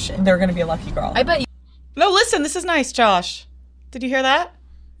Josh, they're gonna be a lucky girl. I bet you. No, listen, this is nice, Josh. Did you hear that?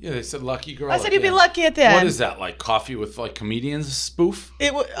 Yeah, they said lucky girl. I said you'd be again. lucky at the end. What is that, like coffee with like comedians spoof?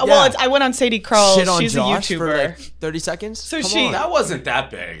 Well, Yeah. I went on Sadie Kroll. Shit on She's Josh a YouTuber. for like 30 seconds? So Come she- on. That wasn't that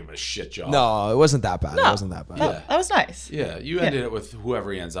big of a shit job. No, it wasn't that bad. No. It wasn't that bad. Yeah. That was nice. Yeah, you ended it with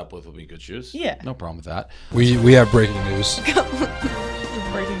whoever he ends up with will be good shoes. Yeah. No problem with that. We have breaking news.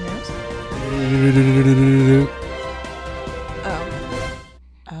 Breaking news.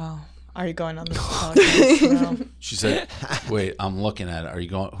 Oh, are you going on this podcast? No. She said, wait, I'm looking at it. Are you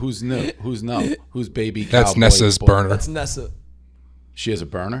going? Who's new? Who's no? Who's baby That's cowboy Nessa's boy? burner. That's Nessa. She has a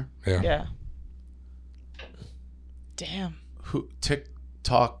burner? Yeah. Yeah. Damn. Who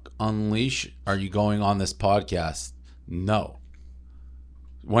TikTok Unleash? Are you going on this podcast? No.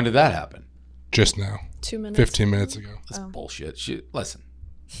 When did that happen? Just now. 2 minutes. 15 minutes ago. That's bullshit. Listen.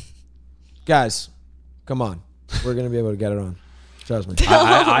 Guys, come on. We're going to be able to get it on. Trust me.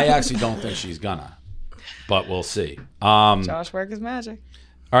 I actually don't think she's gonna, but we'll see. Josh work is magic.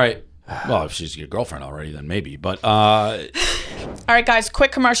 All right. Well, if she's your girlfriend already, then maybe. But All right, guys,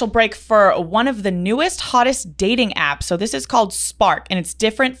 quick commercial break for one of the newest, hottest dating apps. So this is called Spark, and it's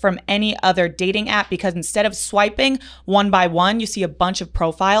different from any other dating app because instead of swiping one by one, you see a bunch of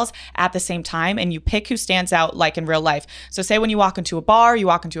profiles at the same time, and you pick who stands out like in real life. So say when you walk into a bar, you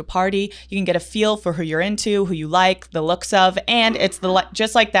walk into a party, you can get a feel for who you're into, who you like, the looks of, and it's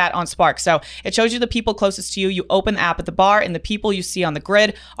just like that on Spark. So it shows you the people closest to you. You open the app at the bar, and the people you see on the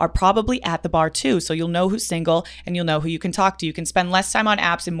grid are probably at the bar too. So you'll know who's single, and you'll know who you can talk to. You can spend less time on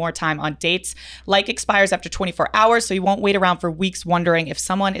apps and more time on dates. Like expires after 24 hours, so you won't wait around for weeks wondering if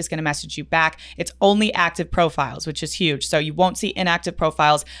someone is going to message you back. It's only active profiles, which is huge. So you won't see inactive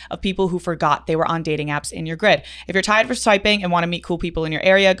profiles of people who forgot they were on dating apps in your grid. If you're tired of swiping and want to meet cool people in your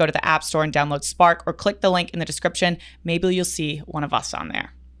area, go to the App Store and download Spark or click the link in the description. Maybe you'll see one of us on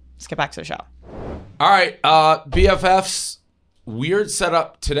there. Let's get back to the show. all right, BFFs. Weird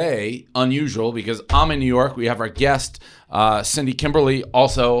setup today, unusual because I'm in New York. We have our guest, Cindy Kimberly,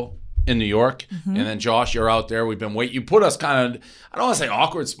 also in New York. And then Josh, you're out there. We've been waiting. You put us kind of, I don't want to say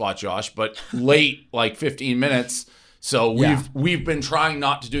awkward spot, Josh, but late, like 15 minutes. So we've been trying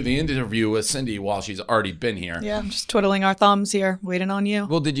not to do the interview with Cindy while she's already been here. Yeah, I'm just twiddling our thumbs here, waiting on you.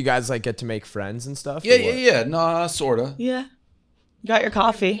 Well, did you guys like get to make friends and stuff? Yeah. No, sorta. Yeah. You got your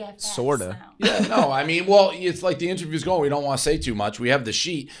coffee. Sorta. Yeah, no, I mean, well, it's like the interview's going. We don't want to say too much. We have the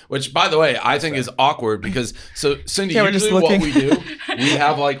sheet, which, by the way, I think is awkward because, so, Cindy, usually what we do, we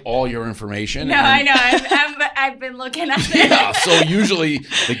have, like, all your information. No, I know. I've been looking at it. Yeah, so usually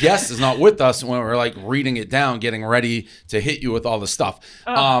the guest is not with us when we're, like, reading it down, getting ready to hit you with all the stuff.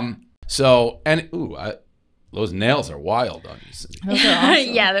 Those nails are wild on you, Cindy. Those are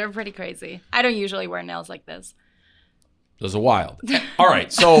awesome. Yeah, they're pretty crazy. I don't usually wear nails like this. Those are wild. All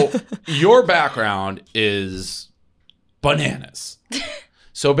right, so your background is bananas.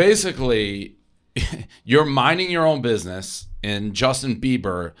 So basically, you're minding your own business, and Justin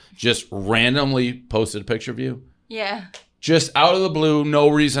Bieber just randomly posted a picture of you. Yeah. Just out of the blue, no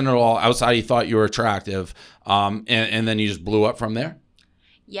reason at all. Outside, he thought you were attractive, and then you just blew up from there?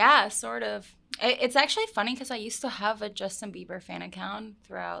 Yeah, sort of. It's actually funny because I used to have a Justin Bieber fan account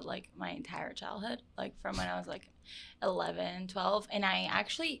throughout, like, my entire childhood, like, from when I was, like, 11, 12, and I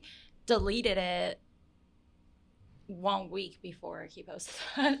actually deleted it 1 week before he posted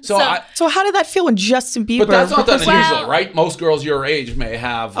that. So how did that feel when Justin Bieber? But that's not that unusual, right? Most girls your age may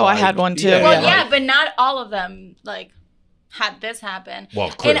have. Oh, I had one too. Yeah, but not all of them, like, had this happen.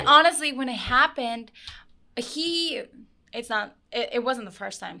 Well, clearly. And honestly, when it happened, it wasn't the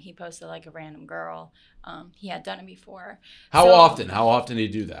first time he posted, like, a random girl. He had done it before. How often do you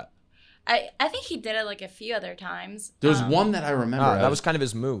do that? I think he did it, like, a few other times. There was one that I remember. That was kind of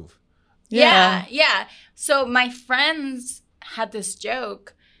his move. Yeah. So my friends had this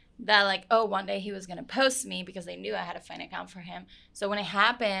joke that, like, one day he was going to post me because they knew I had a fan account for him. So when it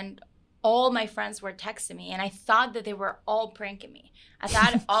happened, all my friends were texting me, and I thought that they were all pranking me. I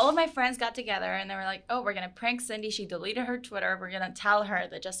thought all of my friends got together, and they were like, we're going to prank Cindy. She deleted her Twitter. We're going to tell her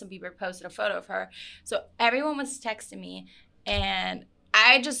that Justin Bieber posted a photo of her. So everyone was texting me, and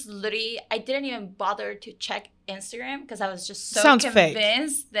I just I didn't even bother to check Instagram because I was just so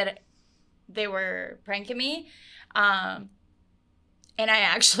convinced that they were pranking me. And I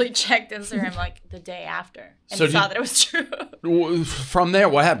actually checked Instagram, like, the day after and saw that it was true. From there,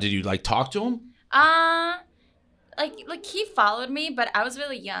 what happened? Did you, like, talk to him? Like he followed me, but I was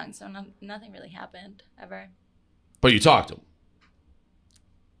really young, so nothing really happened ever. But you talked to him?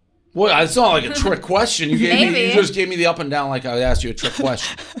 Well, it's not like a trick question. You just gave me the up and down like I asked you a trick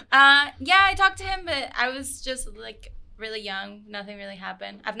question. Yeah, I talked to him, but I was just, like, really young. Nothing really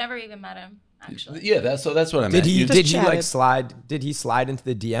happened. I've never even met him, actually. Yeah, that's what I meant. Did he slide into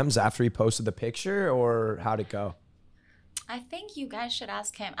the DMs after he posted the picture, or how'd it go? I think you guys should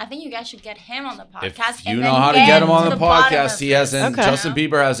ask him. I think you guys should get him on the podcast. If you know how to get him on the podcast, Justin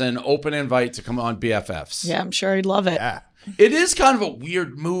Bieber has an open invite to come on BFFs. Yeah, I'm sure he'd love it. Yeah. It is kind of a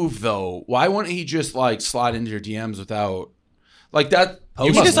weird move, though. Why wouldn't he just, like, slide into your DMs without, like, that?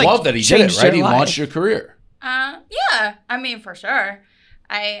 You must love that he did it, right? He launched your career. Yeah. I mean, for sure.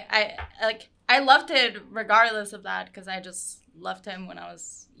 I loved it regardless of that because I just loved him when I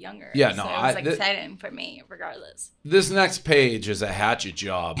was younger. Yeah, no, so it was exciting for me regardless. This next page is a hatchet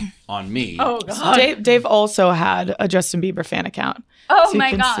job on me. Oh God. Dave also had a Justin Bieber fan account. Oh so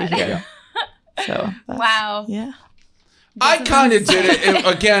my God. So wow. Yeah. I kind of did it.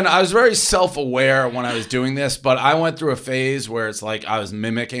 Again, I was very self-aware when I was doing this, but I went through a phase where it's like I was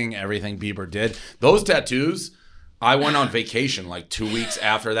mimicking everything Bieber did. Those tattoos, I went on vacation like 2 weeks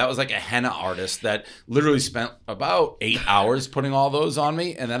after. That was like a henna artist that literally spent about 8 hours putting all those on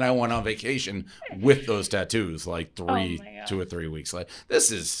me, and then I went on vacation with those tattoos like 2 or 3 weeks later.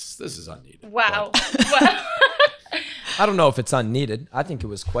 This is unneeded. Wow. I don't know if it's unneeded. I think it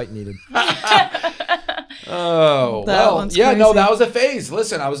was quite needed. Oh, well, yeah, crazy. No, that was a phase.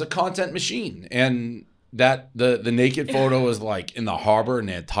 Listen, I was a content machine, and that the naked photo was like in the harbor in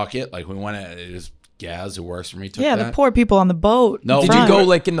Nantucket. Like we went, it was Gaz who works for me. Took the poor people on the boat. No, did you go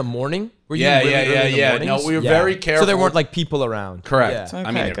like in the morning? Were you yeah. No, we were very careful. So there weren't like people around. Correct. Yeah. Okay,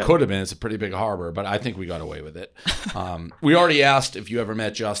 I mean, it could have been. It's a pretty big harbor, but I think we got away with it. We already asked if you ever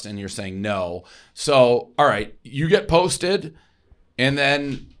met Justin. You're saying no. So, all right, you get posted, and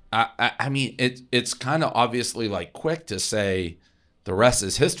then. I mean, it's kind of obviously like quick to say the rest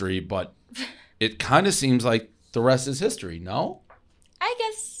is history, but it kind of seems like the rest is history, no? I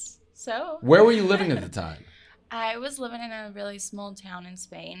guess so. Where were you living at the time? I was living in a really small town in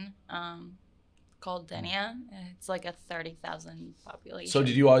Spain called Denia. It's like a 30,000 population. So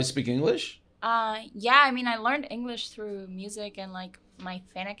did you always speak English? Yeah, I mean, I learned English through music and like my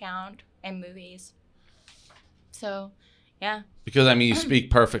fan account and movies. So... yeah. Because, I mean, you speak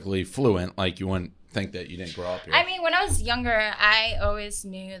perfectly fluent. Like, you wouldn't think that you didn't grow up here. I mean, when I was younger, I always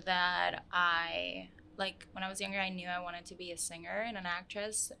knew that I knew I wanted to be a singer and an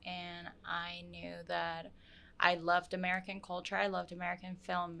actress. And I knew that I loved American culture. I loved American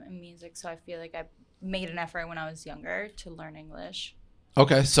film and music. So I feel like I made an effort when I was younger to learn English.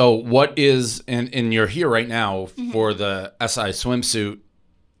 Okay. So what is, and you're here right now for the SI swimsuit,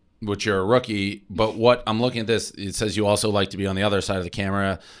 which you're a rookie, but what I'm looking at this, it says you also like to be on the other side of the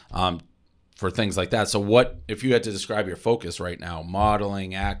camera for things like that. So what, if you had to describe your focus right now,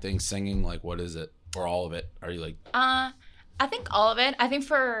 modeling, acting, singing, like what is it, or all of it? Are you like? I think all of it. I think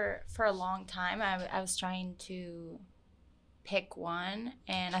for a long time, I was trying to pick one,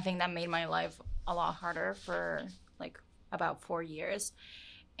 and I think that made my life a lot harder for like about 4 years.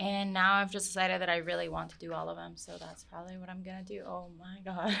 And now I've just decided that I really want to do all of them. So that's probably what I'm going to do. Oh, my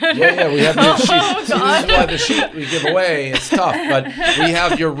God. Yeah, we have your sheet. Oh, God. This is why the sheet we give away. It's tough. But we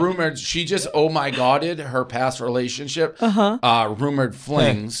have your rumored, she just, oh, my God-ed her past relationship. Rumored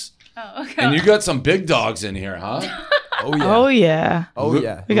flings. Oh, okay. And you got some big dogs in here, huh? Oh, yeah. Oh, yeah. Oh,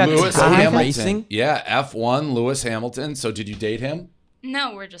 yeah. We got Lewis Hamilton. Racing. Yeah, F1, Lewis Hamilton. So did you date him?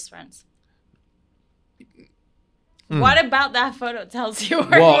 No, we're just friends. What about that photo tells you?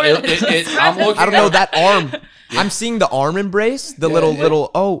 Well, I'm looking. I don't know that arm. I'm seeing the arm embrace. The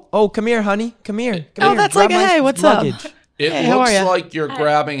little. Oh, come here, honey. Come here. Oh, that's like, hey, what's luggage. up? It Hey, how looks are ya? like you're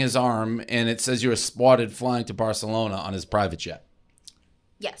grabbing his arm, and it says you were spotted flying to Barcelona on his private jet.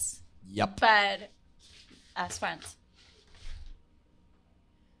 Yes. Yep. But as friends.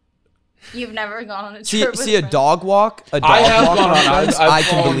 You've never gone on a trip with See a friends? dog walk? A dog I have walk gone on. friends? I've I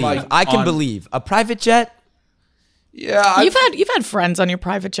can flown, believe. like, I can on- believe. A private jet? Yeah, You've had friends on your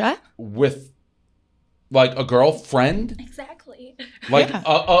private jet? with like a girlfriend, Exactly. like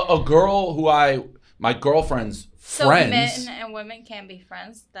a girl who my girlfriend's So friends. men and women can be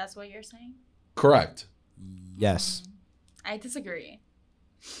friends. That's what you're saying? Correct. Yes. I disagree.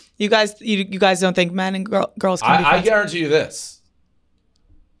 You guys don't think men and girls can be I friends? guarantee you this.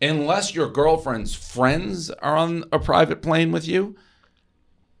 Unless your girlfriend's friends are on a private plane with you,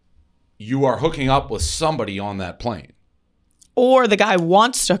 you are hooking up with somebody on that plane. Or the guy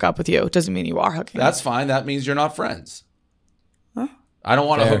wants to hook up with you. Doesn't mean you are hooking up. That's fine. That means you're not friends. Huh? I don't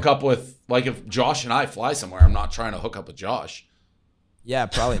want to Fair. hook up with, like, if Josh and I fly somewhere, I'm not trying to hook up with Josh. Yeah,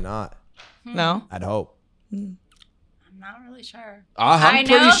 probably not. No? I'd hope. I'm not really sure. I'm I know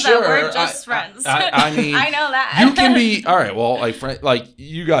pretty that sure. we're just friends. I mean, I know that. You can be, all right, well, like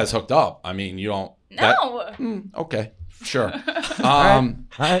you guys hooked up. I mean, you don't. No. Okay, sure. All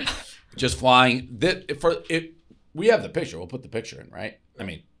right. Just flying. We have the picture. We'll put the picture in, right? I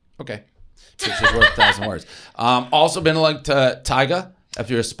mean, okay. Picture's worth 1,000 words. Also been linked to Tyga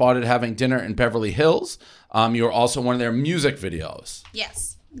after you're spotted having dinner in Beverly Hills. You were also one of their music videos.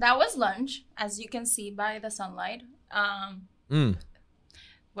 Yes. That was lunch, as you can see by the sunlight. It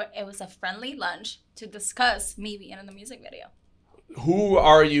was a friendly lunch to discuss me being in the music video. Who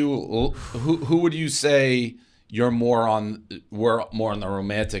are you? Who would you say you're more on? We're more on the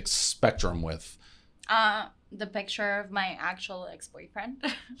romantic spectrum with. the picture of my actual ex-boyfriend.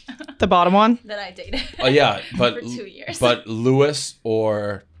 The bottom one? That I dated. Oh yeah, but for 2 years. But Lewis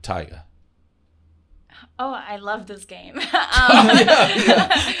or Tyga? Oh, I love this game. Can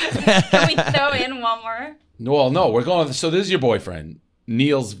we throw in one more? No, we're going. So this is your boyfriend,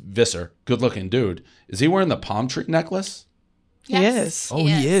 Niels Visser, good-looking dude. Is he wearing the palm tree necklace? Yes. He is. Oh,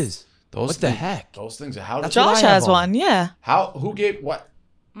 he is. What the heck? Those things. How did Josh has one. Yeah. Who gave what?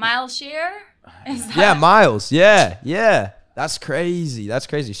 Miles Shear? Is that- Yeah, Miles. Yeah. That's crazy.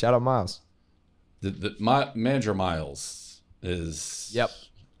 Shout out Miles. My manager Miles is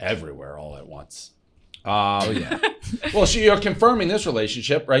everywhere all at once. Yeah. Well, you're confirming this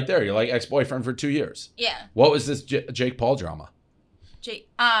relationship right there. You're like ex-boyfriend for 2 years. Yeah. What was this Jake Paul drama?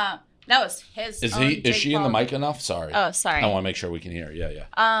 That was his. Is Jake she Paul. in the mic enough? Sorry. Oh, sorry. I want to make sure we can hear. Yeah.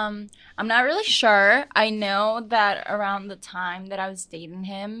 I'm not really sure. I know that around the time that I was dating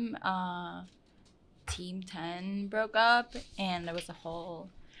him, Team 10 broke up, and there was a whole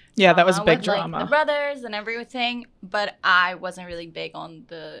that was a big with, drama. Like, the brothers and everything, but I wasn't really big on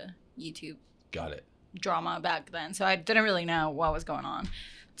the YouTube. Got it. Drama back then, so I didn't really know what was going on.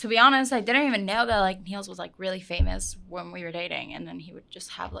 To be honest, I didn't even know that like Niels was like really famous when we were dating, and then he would just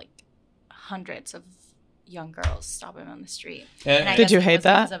have like hundreds of young girls stop him on the street. And I did guess you it hate was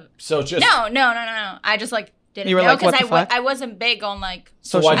that? because of- So just no. I just like didn't You were know like, what because the fuck? I wasn't big on like.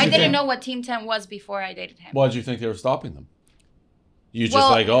 So why'd I you didn't think- know what Team 10 was before I dated him. Why did you think they were stopping them? You just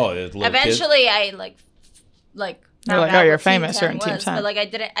Well, like it's little eventually, I like. You're like, found out you're what Team famous, you're in 10 Team was, 10. But like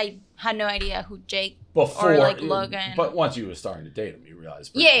I had no idea who Jake before or like Logan. But once you were starting to date him, you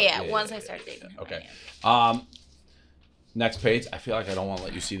realized. Yeah. Once I started dating him. Okay. Next page. I feel like I don't want to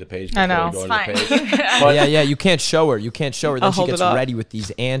let you see the page. I know. Before we go to It's the fine. page. But Yeah. You can't show her. Then I'll she hold gets it up. ready with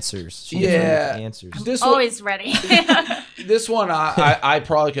these answers. She gets ready with the answers. This one, Always ready. this one I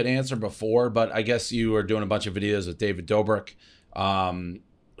probably could answer before, but I guess you were doing a bunch of videos with David Dobrik,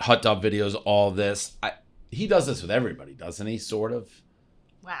 hot tub videos, all this. He does this with everybody, doesn't he? Sort of.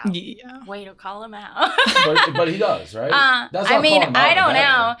 Wow. Yeah. Way to call him out. But he does, right? That's I not mean, calling him out I don't better.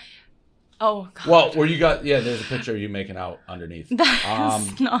 know. Oh, God. Well, where you got, there's a picture of you making out underneath.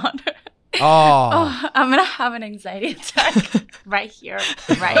 That's not. Oh. I'm going to have an anxiety attack right here,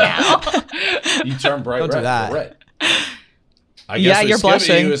 right now. You turn bright Don't do red. that. You're red. I guess you're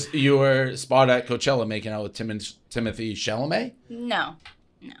blushing. You were spotted at Coachella making out with Timothy Chalamet? No.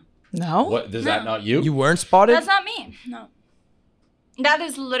 No? What, is that not you? You weren't spotted? That's not me. No. That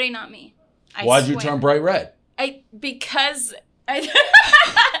is literally not me. Why'd you turn bright red? Because Is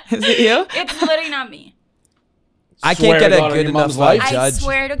it you? it's literally not me. I Swear can't to get God a on good your enough mom's life? I judge.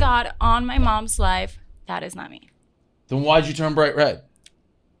 swear to God, on my mom's life, that is not me. Then why'd you turn bright red?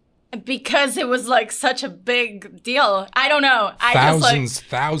 Because it was like such a big deal. I don't know.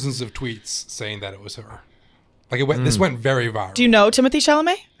 Thousands of tweets saying that it was her. Like this went very viral. Do you know Timothy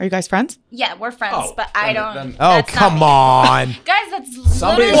Chalamet? Are you guys friends? Yeah, we're friends, Oh, but I then- don't. then- Oh, that's not come me. on. Guys, that's Somebody's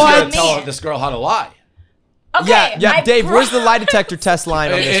literally going not to tell me. this girl how to lie. Okay, Yeah, I Dave, where's the lie detector test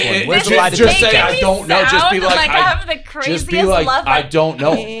line on this one? Where's the lie Just detector say, test? I don't know. Just be like, I have the just craziest be like, love. I don't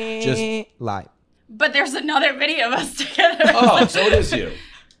know. Just, lie. But there's another video of us together. oh, so it is you.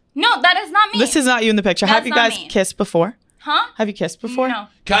 No, that is not me. This is not you in the picture. That's Have you not guys me. kissed before? Huh? Have you kissed before? No.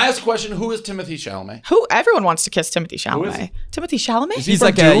 Can I ask a question? Who is Timothy Chalamet? Who? Everyone wants to kiss Timothy Who is Chalamet. he? Timothy Chalamet? Is he He's from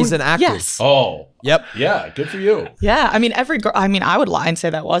like Dune? he's an actor. Yes. Oh. Yep. Yeah, good for you. Yeah. I mean, every girl. I mean, I would lie and say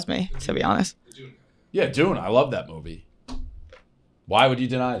that was me. To be honest. Yeah, Dune. I love that movie. Why would you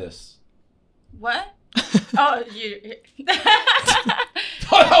deny this? What? Oh, you.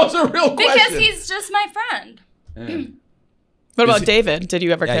 That was a real question. Because he's just my friend. What about he- David? Did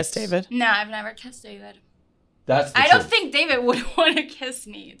you ever kiss Yikes. David? No, I've never kissed David. That's the I don't truth. think David would want to kiss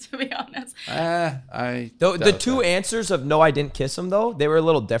me, to be honest. The two answers of no, I didn't kiss him though, they were a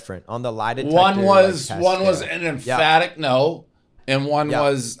little different on the lie detector. One was test, one was yeah. an emphatic no, and one Yeah.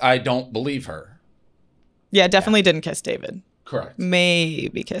 was I don't believe her. Yeah, definitely didn't kiss David. Correct.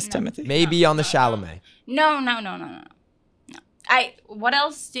 Maybe kiss Timothy. Maybe on the Chalamet. No. What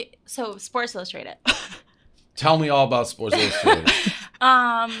else? So, Sports Illustrated. Tell me all about Sports Illustrated.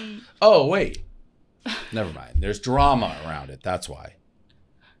 Oh wait, never mind. There's drama around it. That's why.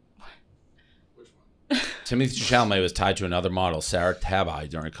 Timothy Chalamet was tied to another model, Sarah Tabai,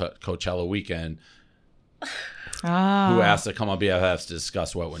 during Coachella weekend. Who asked to come on BFFs to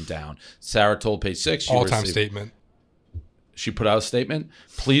discuss what went down. Sarah told Page 6 she All-time received- statement. She put out a statement.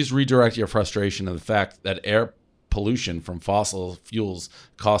 Please redirect your frustration to the fact that air pollution from fossil fuels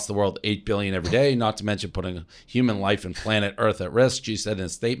costs the world $8 billion every day, not to mention putting human life and planet Earth at risk. She said in a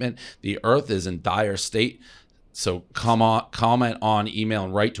statement, the Earth is in dire state So comment on, email,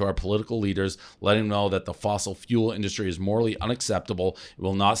 and write to our political leaders, letting them know that the fossil fuel industry is morally unacceptable. It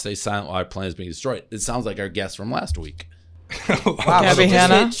will not stay silent while our planet is being destroyed. It sounds like our guest from last week. Wow,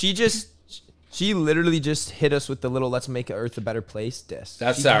 Hannah. She literally just hit us with the little "Let's make Earth a better place" diss.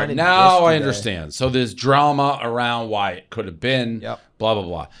 That's all right. Now I understand. So there's drama around why it could have been. Yep. Blah blah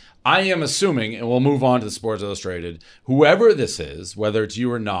blah. I am assuming, and we'll move on to the Sports Illustrated. Whoever this is, whether it's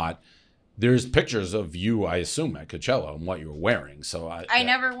you or not, there's pictures of you, I assume, at Coachella and what you were wearing. So I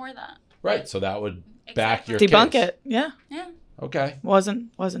never wore that. Right. So that would back your debunk case. it. Yeah. Yeah. Okay.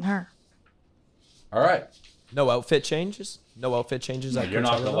 Wasn't her. All right. No outfit changes. No outfit changes. No, you're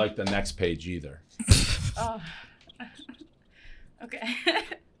not gonna like the next page either. Oh. Okay.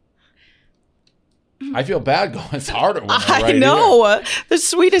 I feel bad going. It's harder when they're right I know. here. The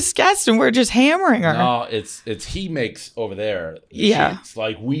sweetest guest, and we're just hammering her. No, it's he makes over there. Yeah. It's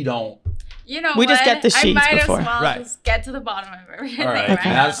like we don't. You know We just what? get the sheets I might before. as well Right. just get to the bottom of everything. All right. right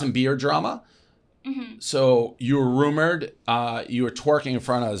now. Madison beer drama. Mm-hmm. So you were rumored you were twerking in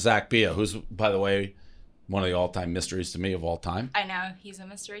front of Zach Bia, who's, by the way, one of the all-time mysteries to me of all time. I know. He's a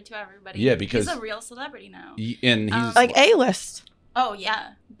mystery to everybody. Yeah, because he's a real celebrity now. And he's like A-list. Oh,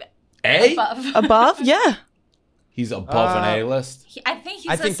 yeah. A? Above? Yeah. He's above an A-list. I think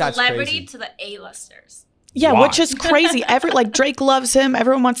he's I think a that's celebrity crazy. to the A-listers. Yeah, Why? which is crazy. Like Drake loves him.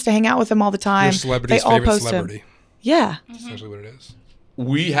 Everyone wants to hang out with him all the time. Your celebrity's they all favorite post celebrity. him. Yeah. That's essentially what it is.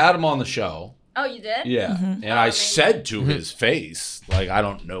 We had him on the show. Oh, you did? Yeah. Mm-hmm. And I said to his face, like, I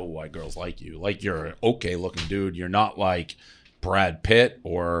don't know why girls like you. Like, you're an okay-looking dude. You're not like Brad Pitt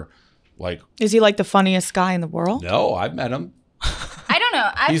or like... Is he like the funniest guy in the world? No, I've met him. I don't know.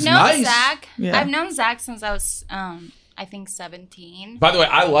 He's known nice. Zach. Yeah. I've known Zach since I was, I think, 17. By the way,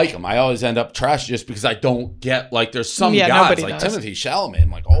 I like him. I always end up trash just because I don't get, like, there's some Yeah, guys nobody like does. Timothy Chalamet.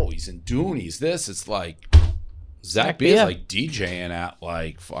 I'm like, oh, he's in Dune. He's this. It's like, Zach Bia's Bia. like DJing at,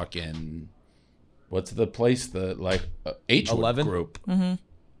 like, fucking... What's the place? The like H 11? group. Mm-hmm.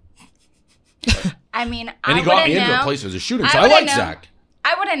 I mean, And he got me into a place with a shooting, so I like Zach.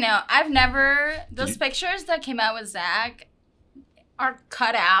 I wouldn't know. I've never... Those pictures that came out with Zach are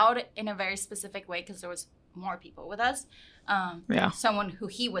cut out in a very specific way because there was more people with us. Yeah. Someone who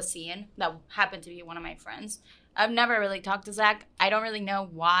he was seeing that happened to be one of my friends. I've never really talked to Zach. I don't really know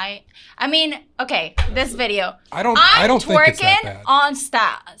why. I mean, okay, this video. I don't I'm think it's that twerking bad. on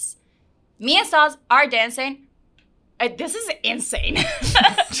Stas. Me and Stas are dancing. This is insane.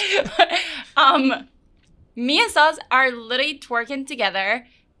 Me and Stas are literally twerking together,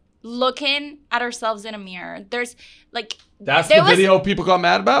 looking at ourselves in a mirror. There's like That's the video people got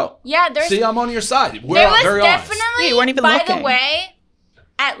mad about? Yeah, there's See, I'm on your side. We're there was very honest. definitely, you weren't even by looking. the way,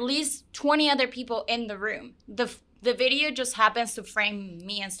 at least 20 other people in the room. The video just happens to frame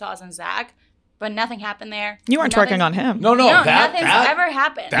me and Stas and Zach, but nothing happened there. You weren't twerking on him. No, nothing's ever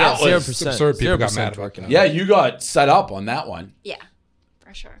happened. That was 0%. Absurd people got 0% mad about twerking. that. Yeah, you got set up on that one. Yeah,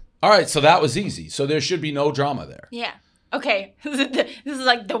 for sure. All right, so that was easy. So there should be no drama there. Yeah. Okay. This is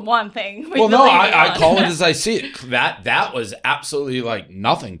like the one thing. Well, no, I call it as I see it. That was absolutely like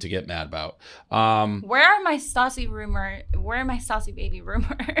nothing to get mad about. Where are my Stassi Where are my Stassi baby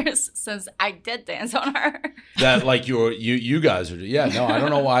rumors? Since I did dance on her. That like you guys are. Yeah, no, I don't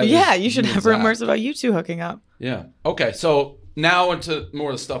know why. Yeah, you should have Zach. rumors about you two hooking up. Yeah. Okay, so now into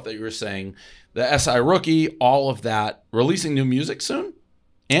more of the stuff that you were saying. The SI Rookie, all of that, releasing new music soon,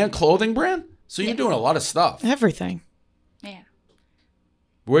 and clothing brand. So you're doing a lot of stuff. Everything. Yeah.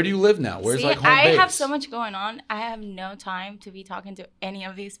 Where do you live now? Where's See, like home I base? have so much going on. I have no time to be talking to any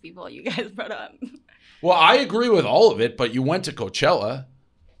of these people you guys brought up. Well, I agree with all of it, but you went to Coachella.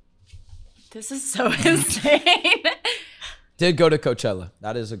 This is so insane. Did go to Coachella.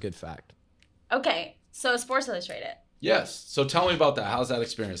 That is a good fact. Okay, so Sports Illustrated. Yes. So tell me about that. How's that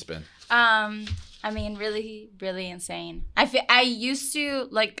experience been? I mean, really, really insane. I used to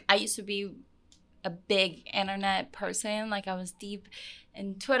be a big internet person. Like I was deep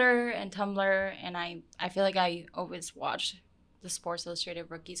in Twitter and Tumblr, and I feel like I always watched the Sports Illustrated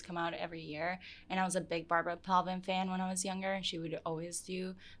rookies come out every year. And I was a big Barbara Palvin fan when I was younger, and she would always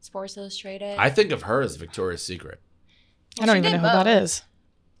do Sports Illustrated. I think of her as Victoria's Secret. I don't even know who that is.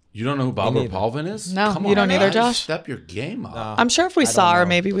 You don't know who Barbara Palvin is? No, Come you on, don't either, guys. Josh? Step your game up. I'm sure if we saw her,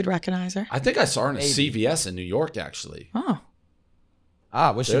 maybe we'd recognize her. I think I saw her in a CVS in New York, actually. Oh.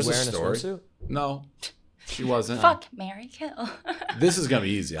 Was she There's wearing a story. swimsuit? No, she wasn't. Fuck, marry, kill. This is going to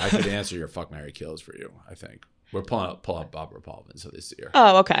be easy. I could answer your fuck, marry, kills for you, I think. We're pull up Barbara Palvin so they see her.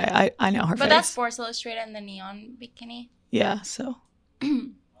 Oh, okay. I know her But face. that's Sports Illustrated in the neon bikini. Yeah, so.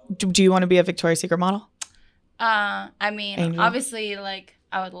 Do you want to be a Victoria's Secret model? I mean, Angel. obviously, like,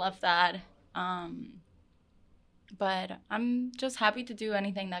 I would love that. But I'm just happy to do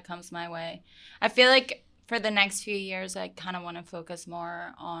anything that comes my way. I feel like for the next few years, I kind of want to focus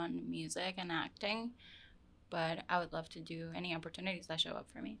more on music and acting. But I would love to do any opportunities that show up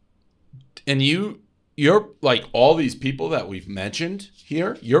for me. And you're like all these people that we've mentioned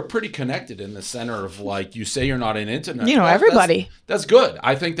here, you're pretty connected in the center of like, you say you're not an internet. You know, everybody. That's good.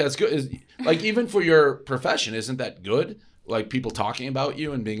 I think that's good. Like even for your profession, isn't that good? Like people talking about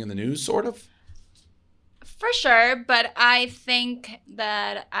you and being in the news sort of? For sure. But I think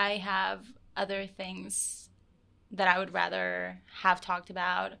that I have other things that I would rather have talked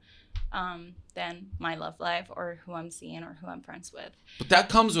about than my love life or who I'm seeing or who I'm friends with. But that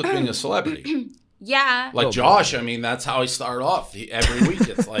comes with being a celebrity. Yeah. Like Josh, I mean, that's how he started off. Every week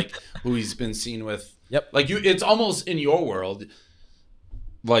it's like who he's been seen with. Yep. Like it's almost in your world,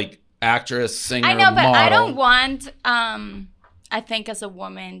 like actress, singer, I know, but model. I don't want, I think as a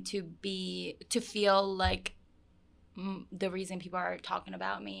woman to feel like the reason people are talking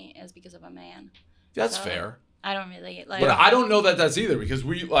about me is because of a man. That's fair. I don't really like. But I don't know that that's either because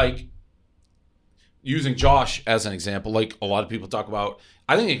we like using Josh as an example. Like a lot of people talk about,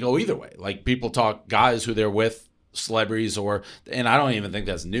 I think it can go either way. Like people talk guys who they're with, celebrities, and I don't even think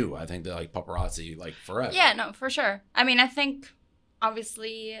that's new. I think they're like paparazzi, like forever. Yeah, no, for sure. I mean, I think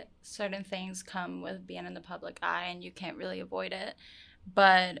obviously certain things come with being in the public eye, and you can't really avoid it.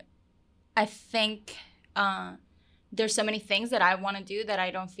 But I think there's so many things that I want to do that I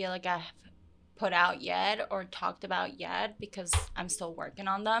don't feel like I've put out yet or talked about yet because I'm still working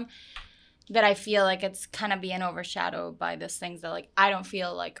on them, that I feel like it's kind of being overshadowed by these things that like I don't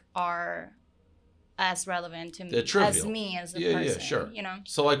feel like are as relevant to me as me as a person. Yeah, sure. You know.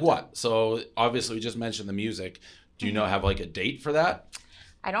 So like what? So obviously we just mentioned the music. Do you know have like a date for that?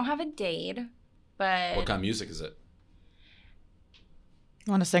 I don't have a date, but what kind of music is it?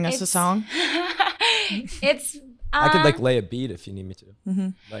 You want to sing us a song? It's. I could like lay a beat if you need me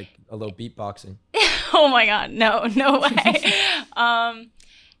to, like a little beatboxing. Oh my God, no way.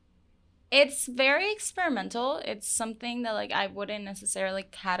 It's very experimental. It's something that like I wouldn't necessarily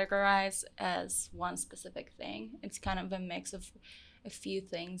categorize as one specific thing. It's kind of a mix of a few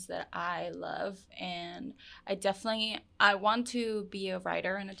things that I love, and I want to be a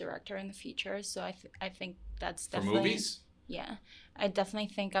writer and a director in the future. So I think that's definitely for movies. Yeah, I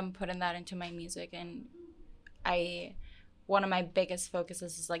definitely think I'm putting that into my music, and one of my biggest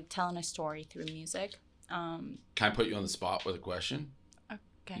focuses is like telling a story through music. Can I put you on the spot with a question?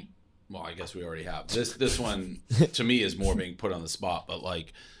 Okay. Well, I guess we already have. This one to me is more being put on the spot, but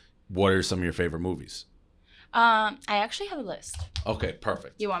like, what are some of your favorite movies? I actually have a list. Okay,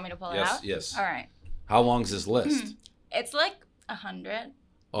 perfect. You want me to pull it out? Yes. All right. How long is this list? It's like 100.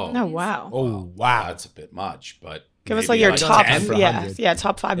 Oh wow. Oh wow. That's a bit much, but give us like your top 10?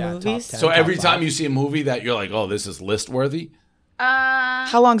 top 5 movies. So every time you see a movie that you're like, oh, this is list worthy.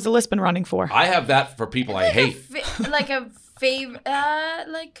 How long's the list been running for? I have that for people I hate. Like a favorite,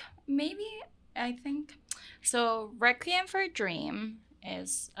 like maybe I think. So Requiem for a Dream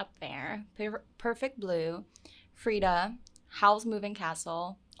is up there. Perfect Blue, Frida, Howl's Moving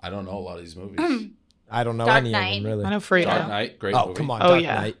Castle. I don't know a lot of these movies. I don't know Dark any Knight. of them really. I know Frida. Dark Knight, great movie. Oh come on, Oh, Dark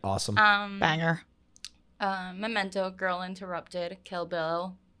yeah. Knight, awesome. Banger. Memento, Girl Interrupted, Kill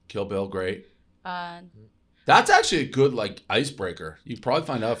Bill. Kill Bill, great. That's actually a good like icebreaker. You probably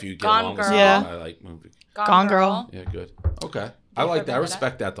find out if you get Gone along Girl. with Yeah. I like movie. Gone Girl. Yeah, good. Okay, I like that. I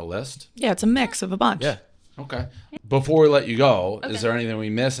respect that. The list. Yeah, it's a mix of a bunch. Yeah. Okay. Before we let you go, is there anything we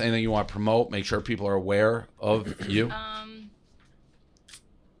missed? Anything you want to promote? Make sure people are aware of you. I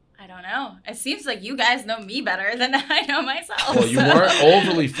don't know. It seems like you guys know me better than I know myself. Well, you weren't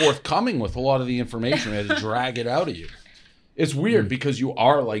overly forthcoming with a lot of the information. We had to drag it out of you. It's weird because you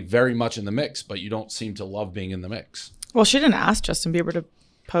are like very much in the mix, but you don't seem to love being in the mix. Well, she didn't ask Justin Bieber to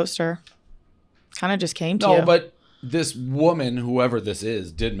post her. Kind of just came to you. No, but this woman, whoever this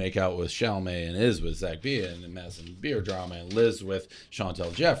is, did make out with Chalamet and is with Zach Bia and Mess and Beer Drama and Liz with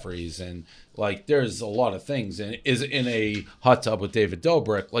Chantel Jeffries. And like, there's a lot of things. And is in a hot tub with David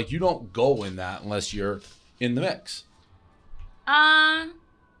Dobrik. Like, you don't go in that unless you're in the mix.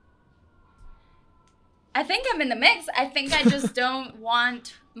 I think I'm in the mix. I think I just don't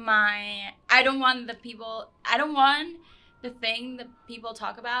want I don't want the thing that people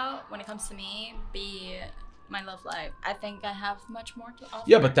talk about when it comes to me be my love life. I think I have much more to offer.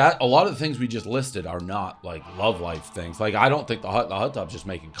 Yeah, but a lot of the things we just listed are not like love life things. Like, I don't think the hot tub's just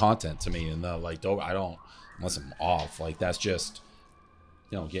making content to me, and I don't, unless I'm off. Like, that's just,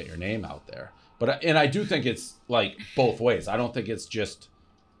 get your name out there. But I do think it's like both ways. I don't think it's just,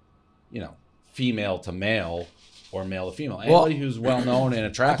 female to male or male to female. Anybody who's well known and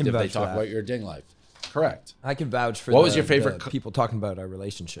attractive, they talk about your ding life. Correct. I can vouch for What was your favorite people talking about our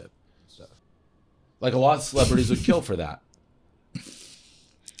relationship. So. Like a lot of celebrities would kill for that.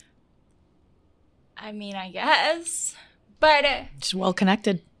 I mean, I guess. But just well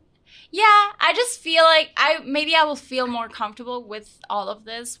connected. Yeah, I just feel like I will feel more comfortable with all of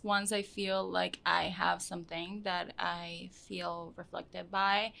this once I feel like I have something that I feel reflected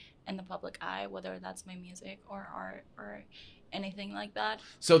by in the public eye, whether that's my music or art or anything like that.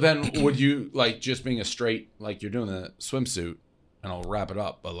 So then would you, like, just being a straight, like you're doing the swimsuit, and I'll wrap it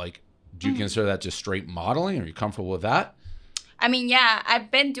up, but like, do you consider that just straight modeling? Are you comfortable with that? I mean, yeah, I've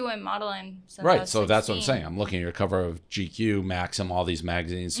been doing modeling since I Right, was so that's what I'm 16. saying. I'm looking at your cover of GQ, Maxim, all these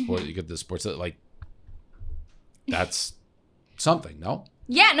magazines, sport, you get the sports, like, that's something, no?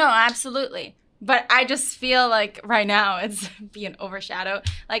 Yeah, no, absolutely. But I just feel like right now it's being overshadowed.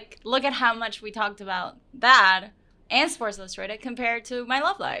 Like, look at how much we talked about that and Sports Illustrated compared to my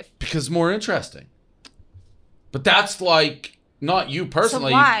love life. Because it's more interesting. But that's like, not you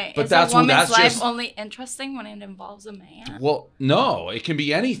personally. So why? But Is that's a woman's that's life just, only interesting when it involves a man? well, no, it can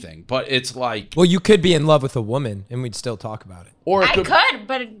be anything, but it's like. Well, you could be in love with a woman and we'd still talk about it. Or I could,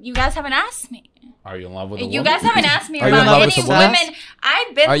 but you guys haven't asked me. Are you in love with a woman? You guys haven't asked me Are you in about love any with a woman? women.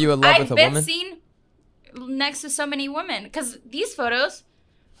 I've been. Are you in love with a woman? I've been seen next to so many women because these photos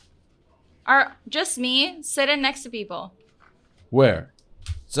are just me sitting next to people. Where?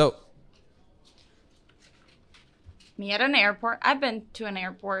 So. Me at an airport. I've been to an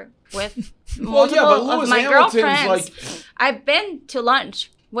airport with Well, yeah, multiple but of Lewis my Hamilton's girlfriends. I've been to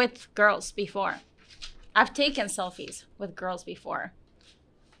lunch with girls before. I've taken selfies with girls before.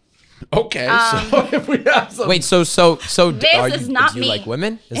 Okay, so if we have some. Wait, so This is not do you me. like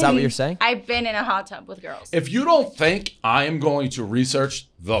women? Is that what you're saying? I've been in a hot tub with girls. If you don't think I am going to research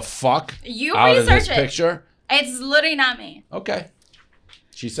the fuck You out of this research it. picture, It's literally not me. okay.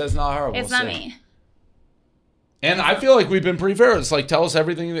 She says not her. It's we'll not see. me. And I feel like we've been pretty fair. It's like, tell us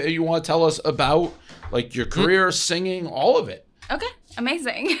everything that you want to tell us about, like your career, singing, all of it. Okay,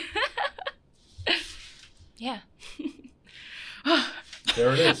 amazing. Yeah.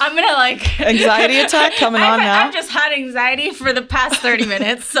 There it is. I'm gonna like Anxiety attack coming on now. I've just had anxiety for the past 30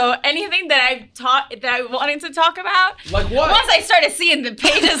 minutes. So anything that I wanted to talk about, like what? Once I started seeing the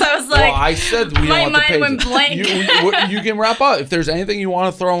pages, I was like, Well, I said we my don't want the mind pages. went blank. You can wrap up. If there's anything you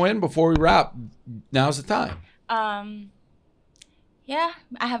want to throw in before we wrap, now's the time. Yeah,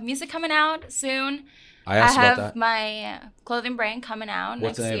 I have music coming out soon. I asked about have that. my clothing brand coming out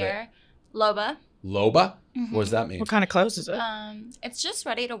What's the next name of year. Loba. Loba? What does that mean? What kind of clothes is it? It's just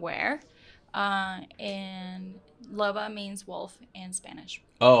ready to wear. And Loba means wolf in Spanish.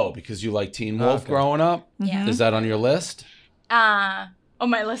 Oh, because you like Teen Wolf growing up? Yeah. Is that on your list? On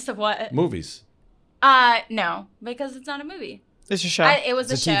my list of what? Movies. No, because it's not a movie. It's a show. It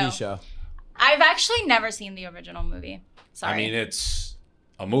was It's a a show. TV show. I've actually never seen the original movie. Sorry. I mean, it's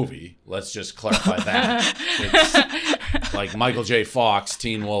a movie. Let's just clarify that. It's like Michael J. Fox,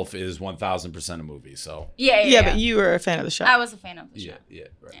 Teen Wolf is 1000% a movie. So yeah. But you were a fan of the show. I was a fan of the show. Yeah,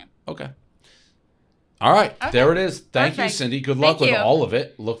 right. Okay. All right, there it is. Thank you, Perfect. Cindy. Good luck Thank with you. all of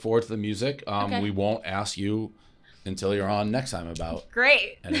it. Look forward to the music. Okay. We won't ask you until you're on next time about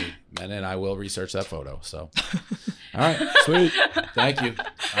Great. any men, and I will research that photo. So, all right, sweet. Thank you. All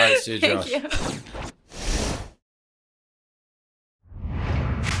right, see you, Josh. Thank you.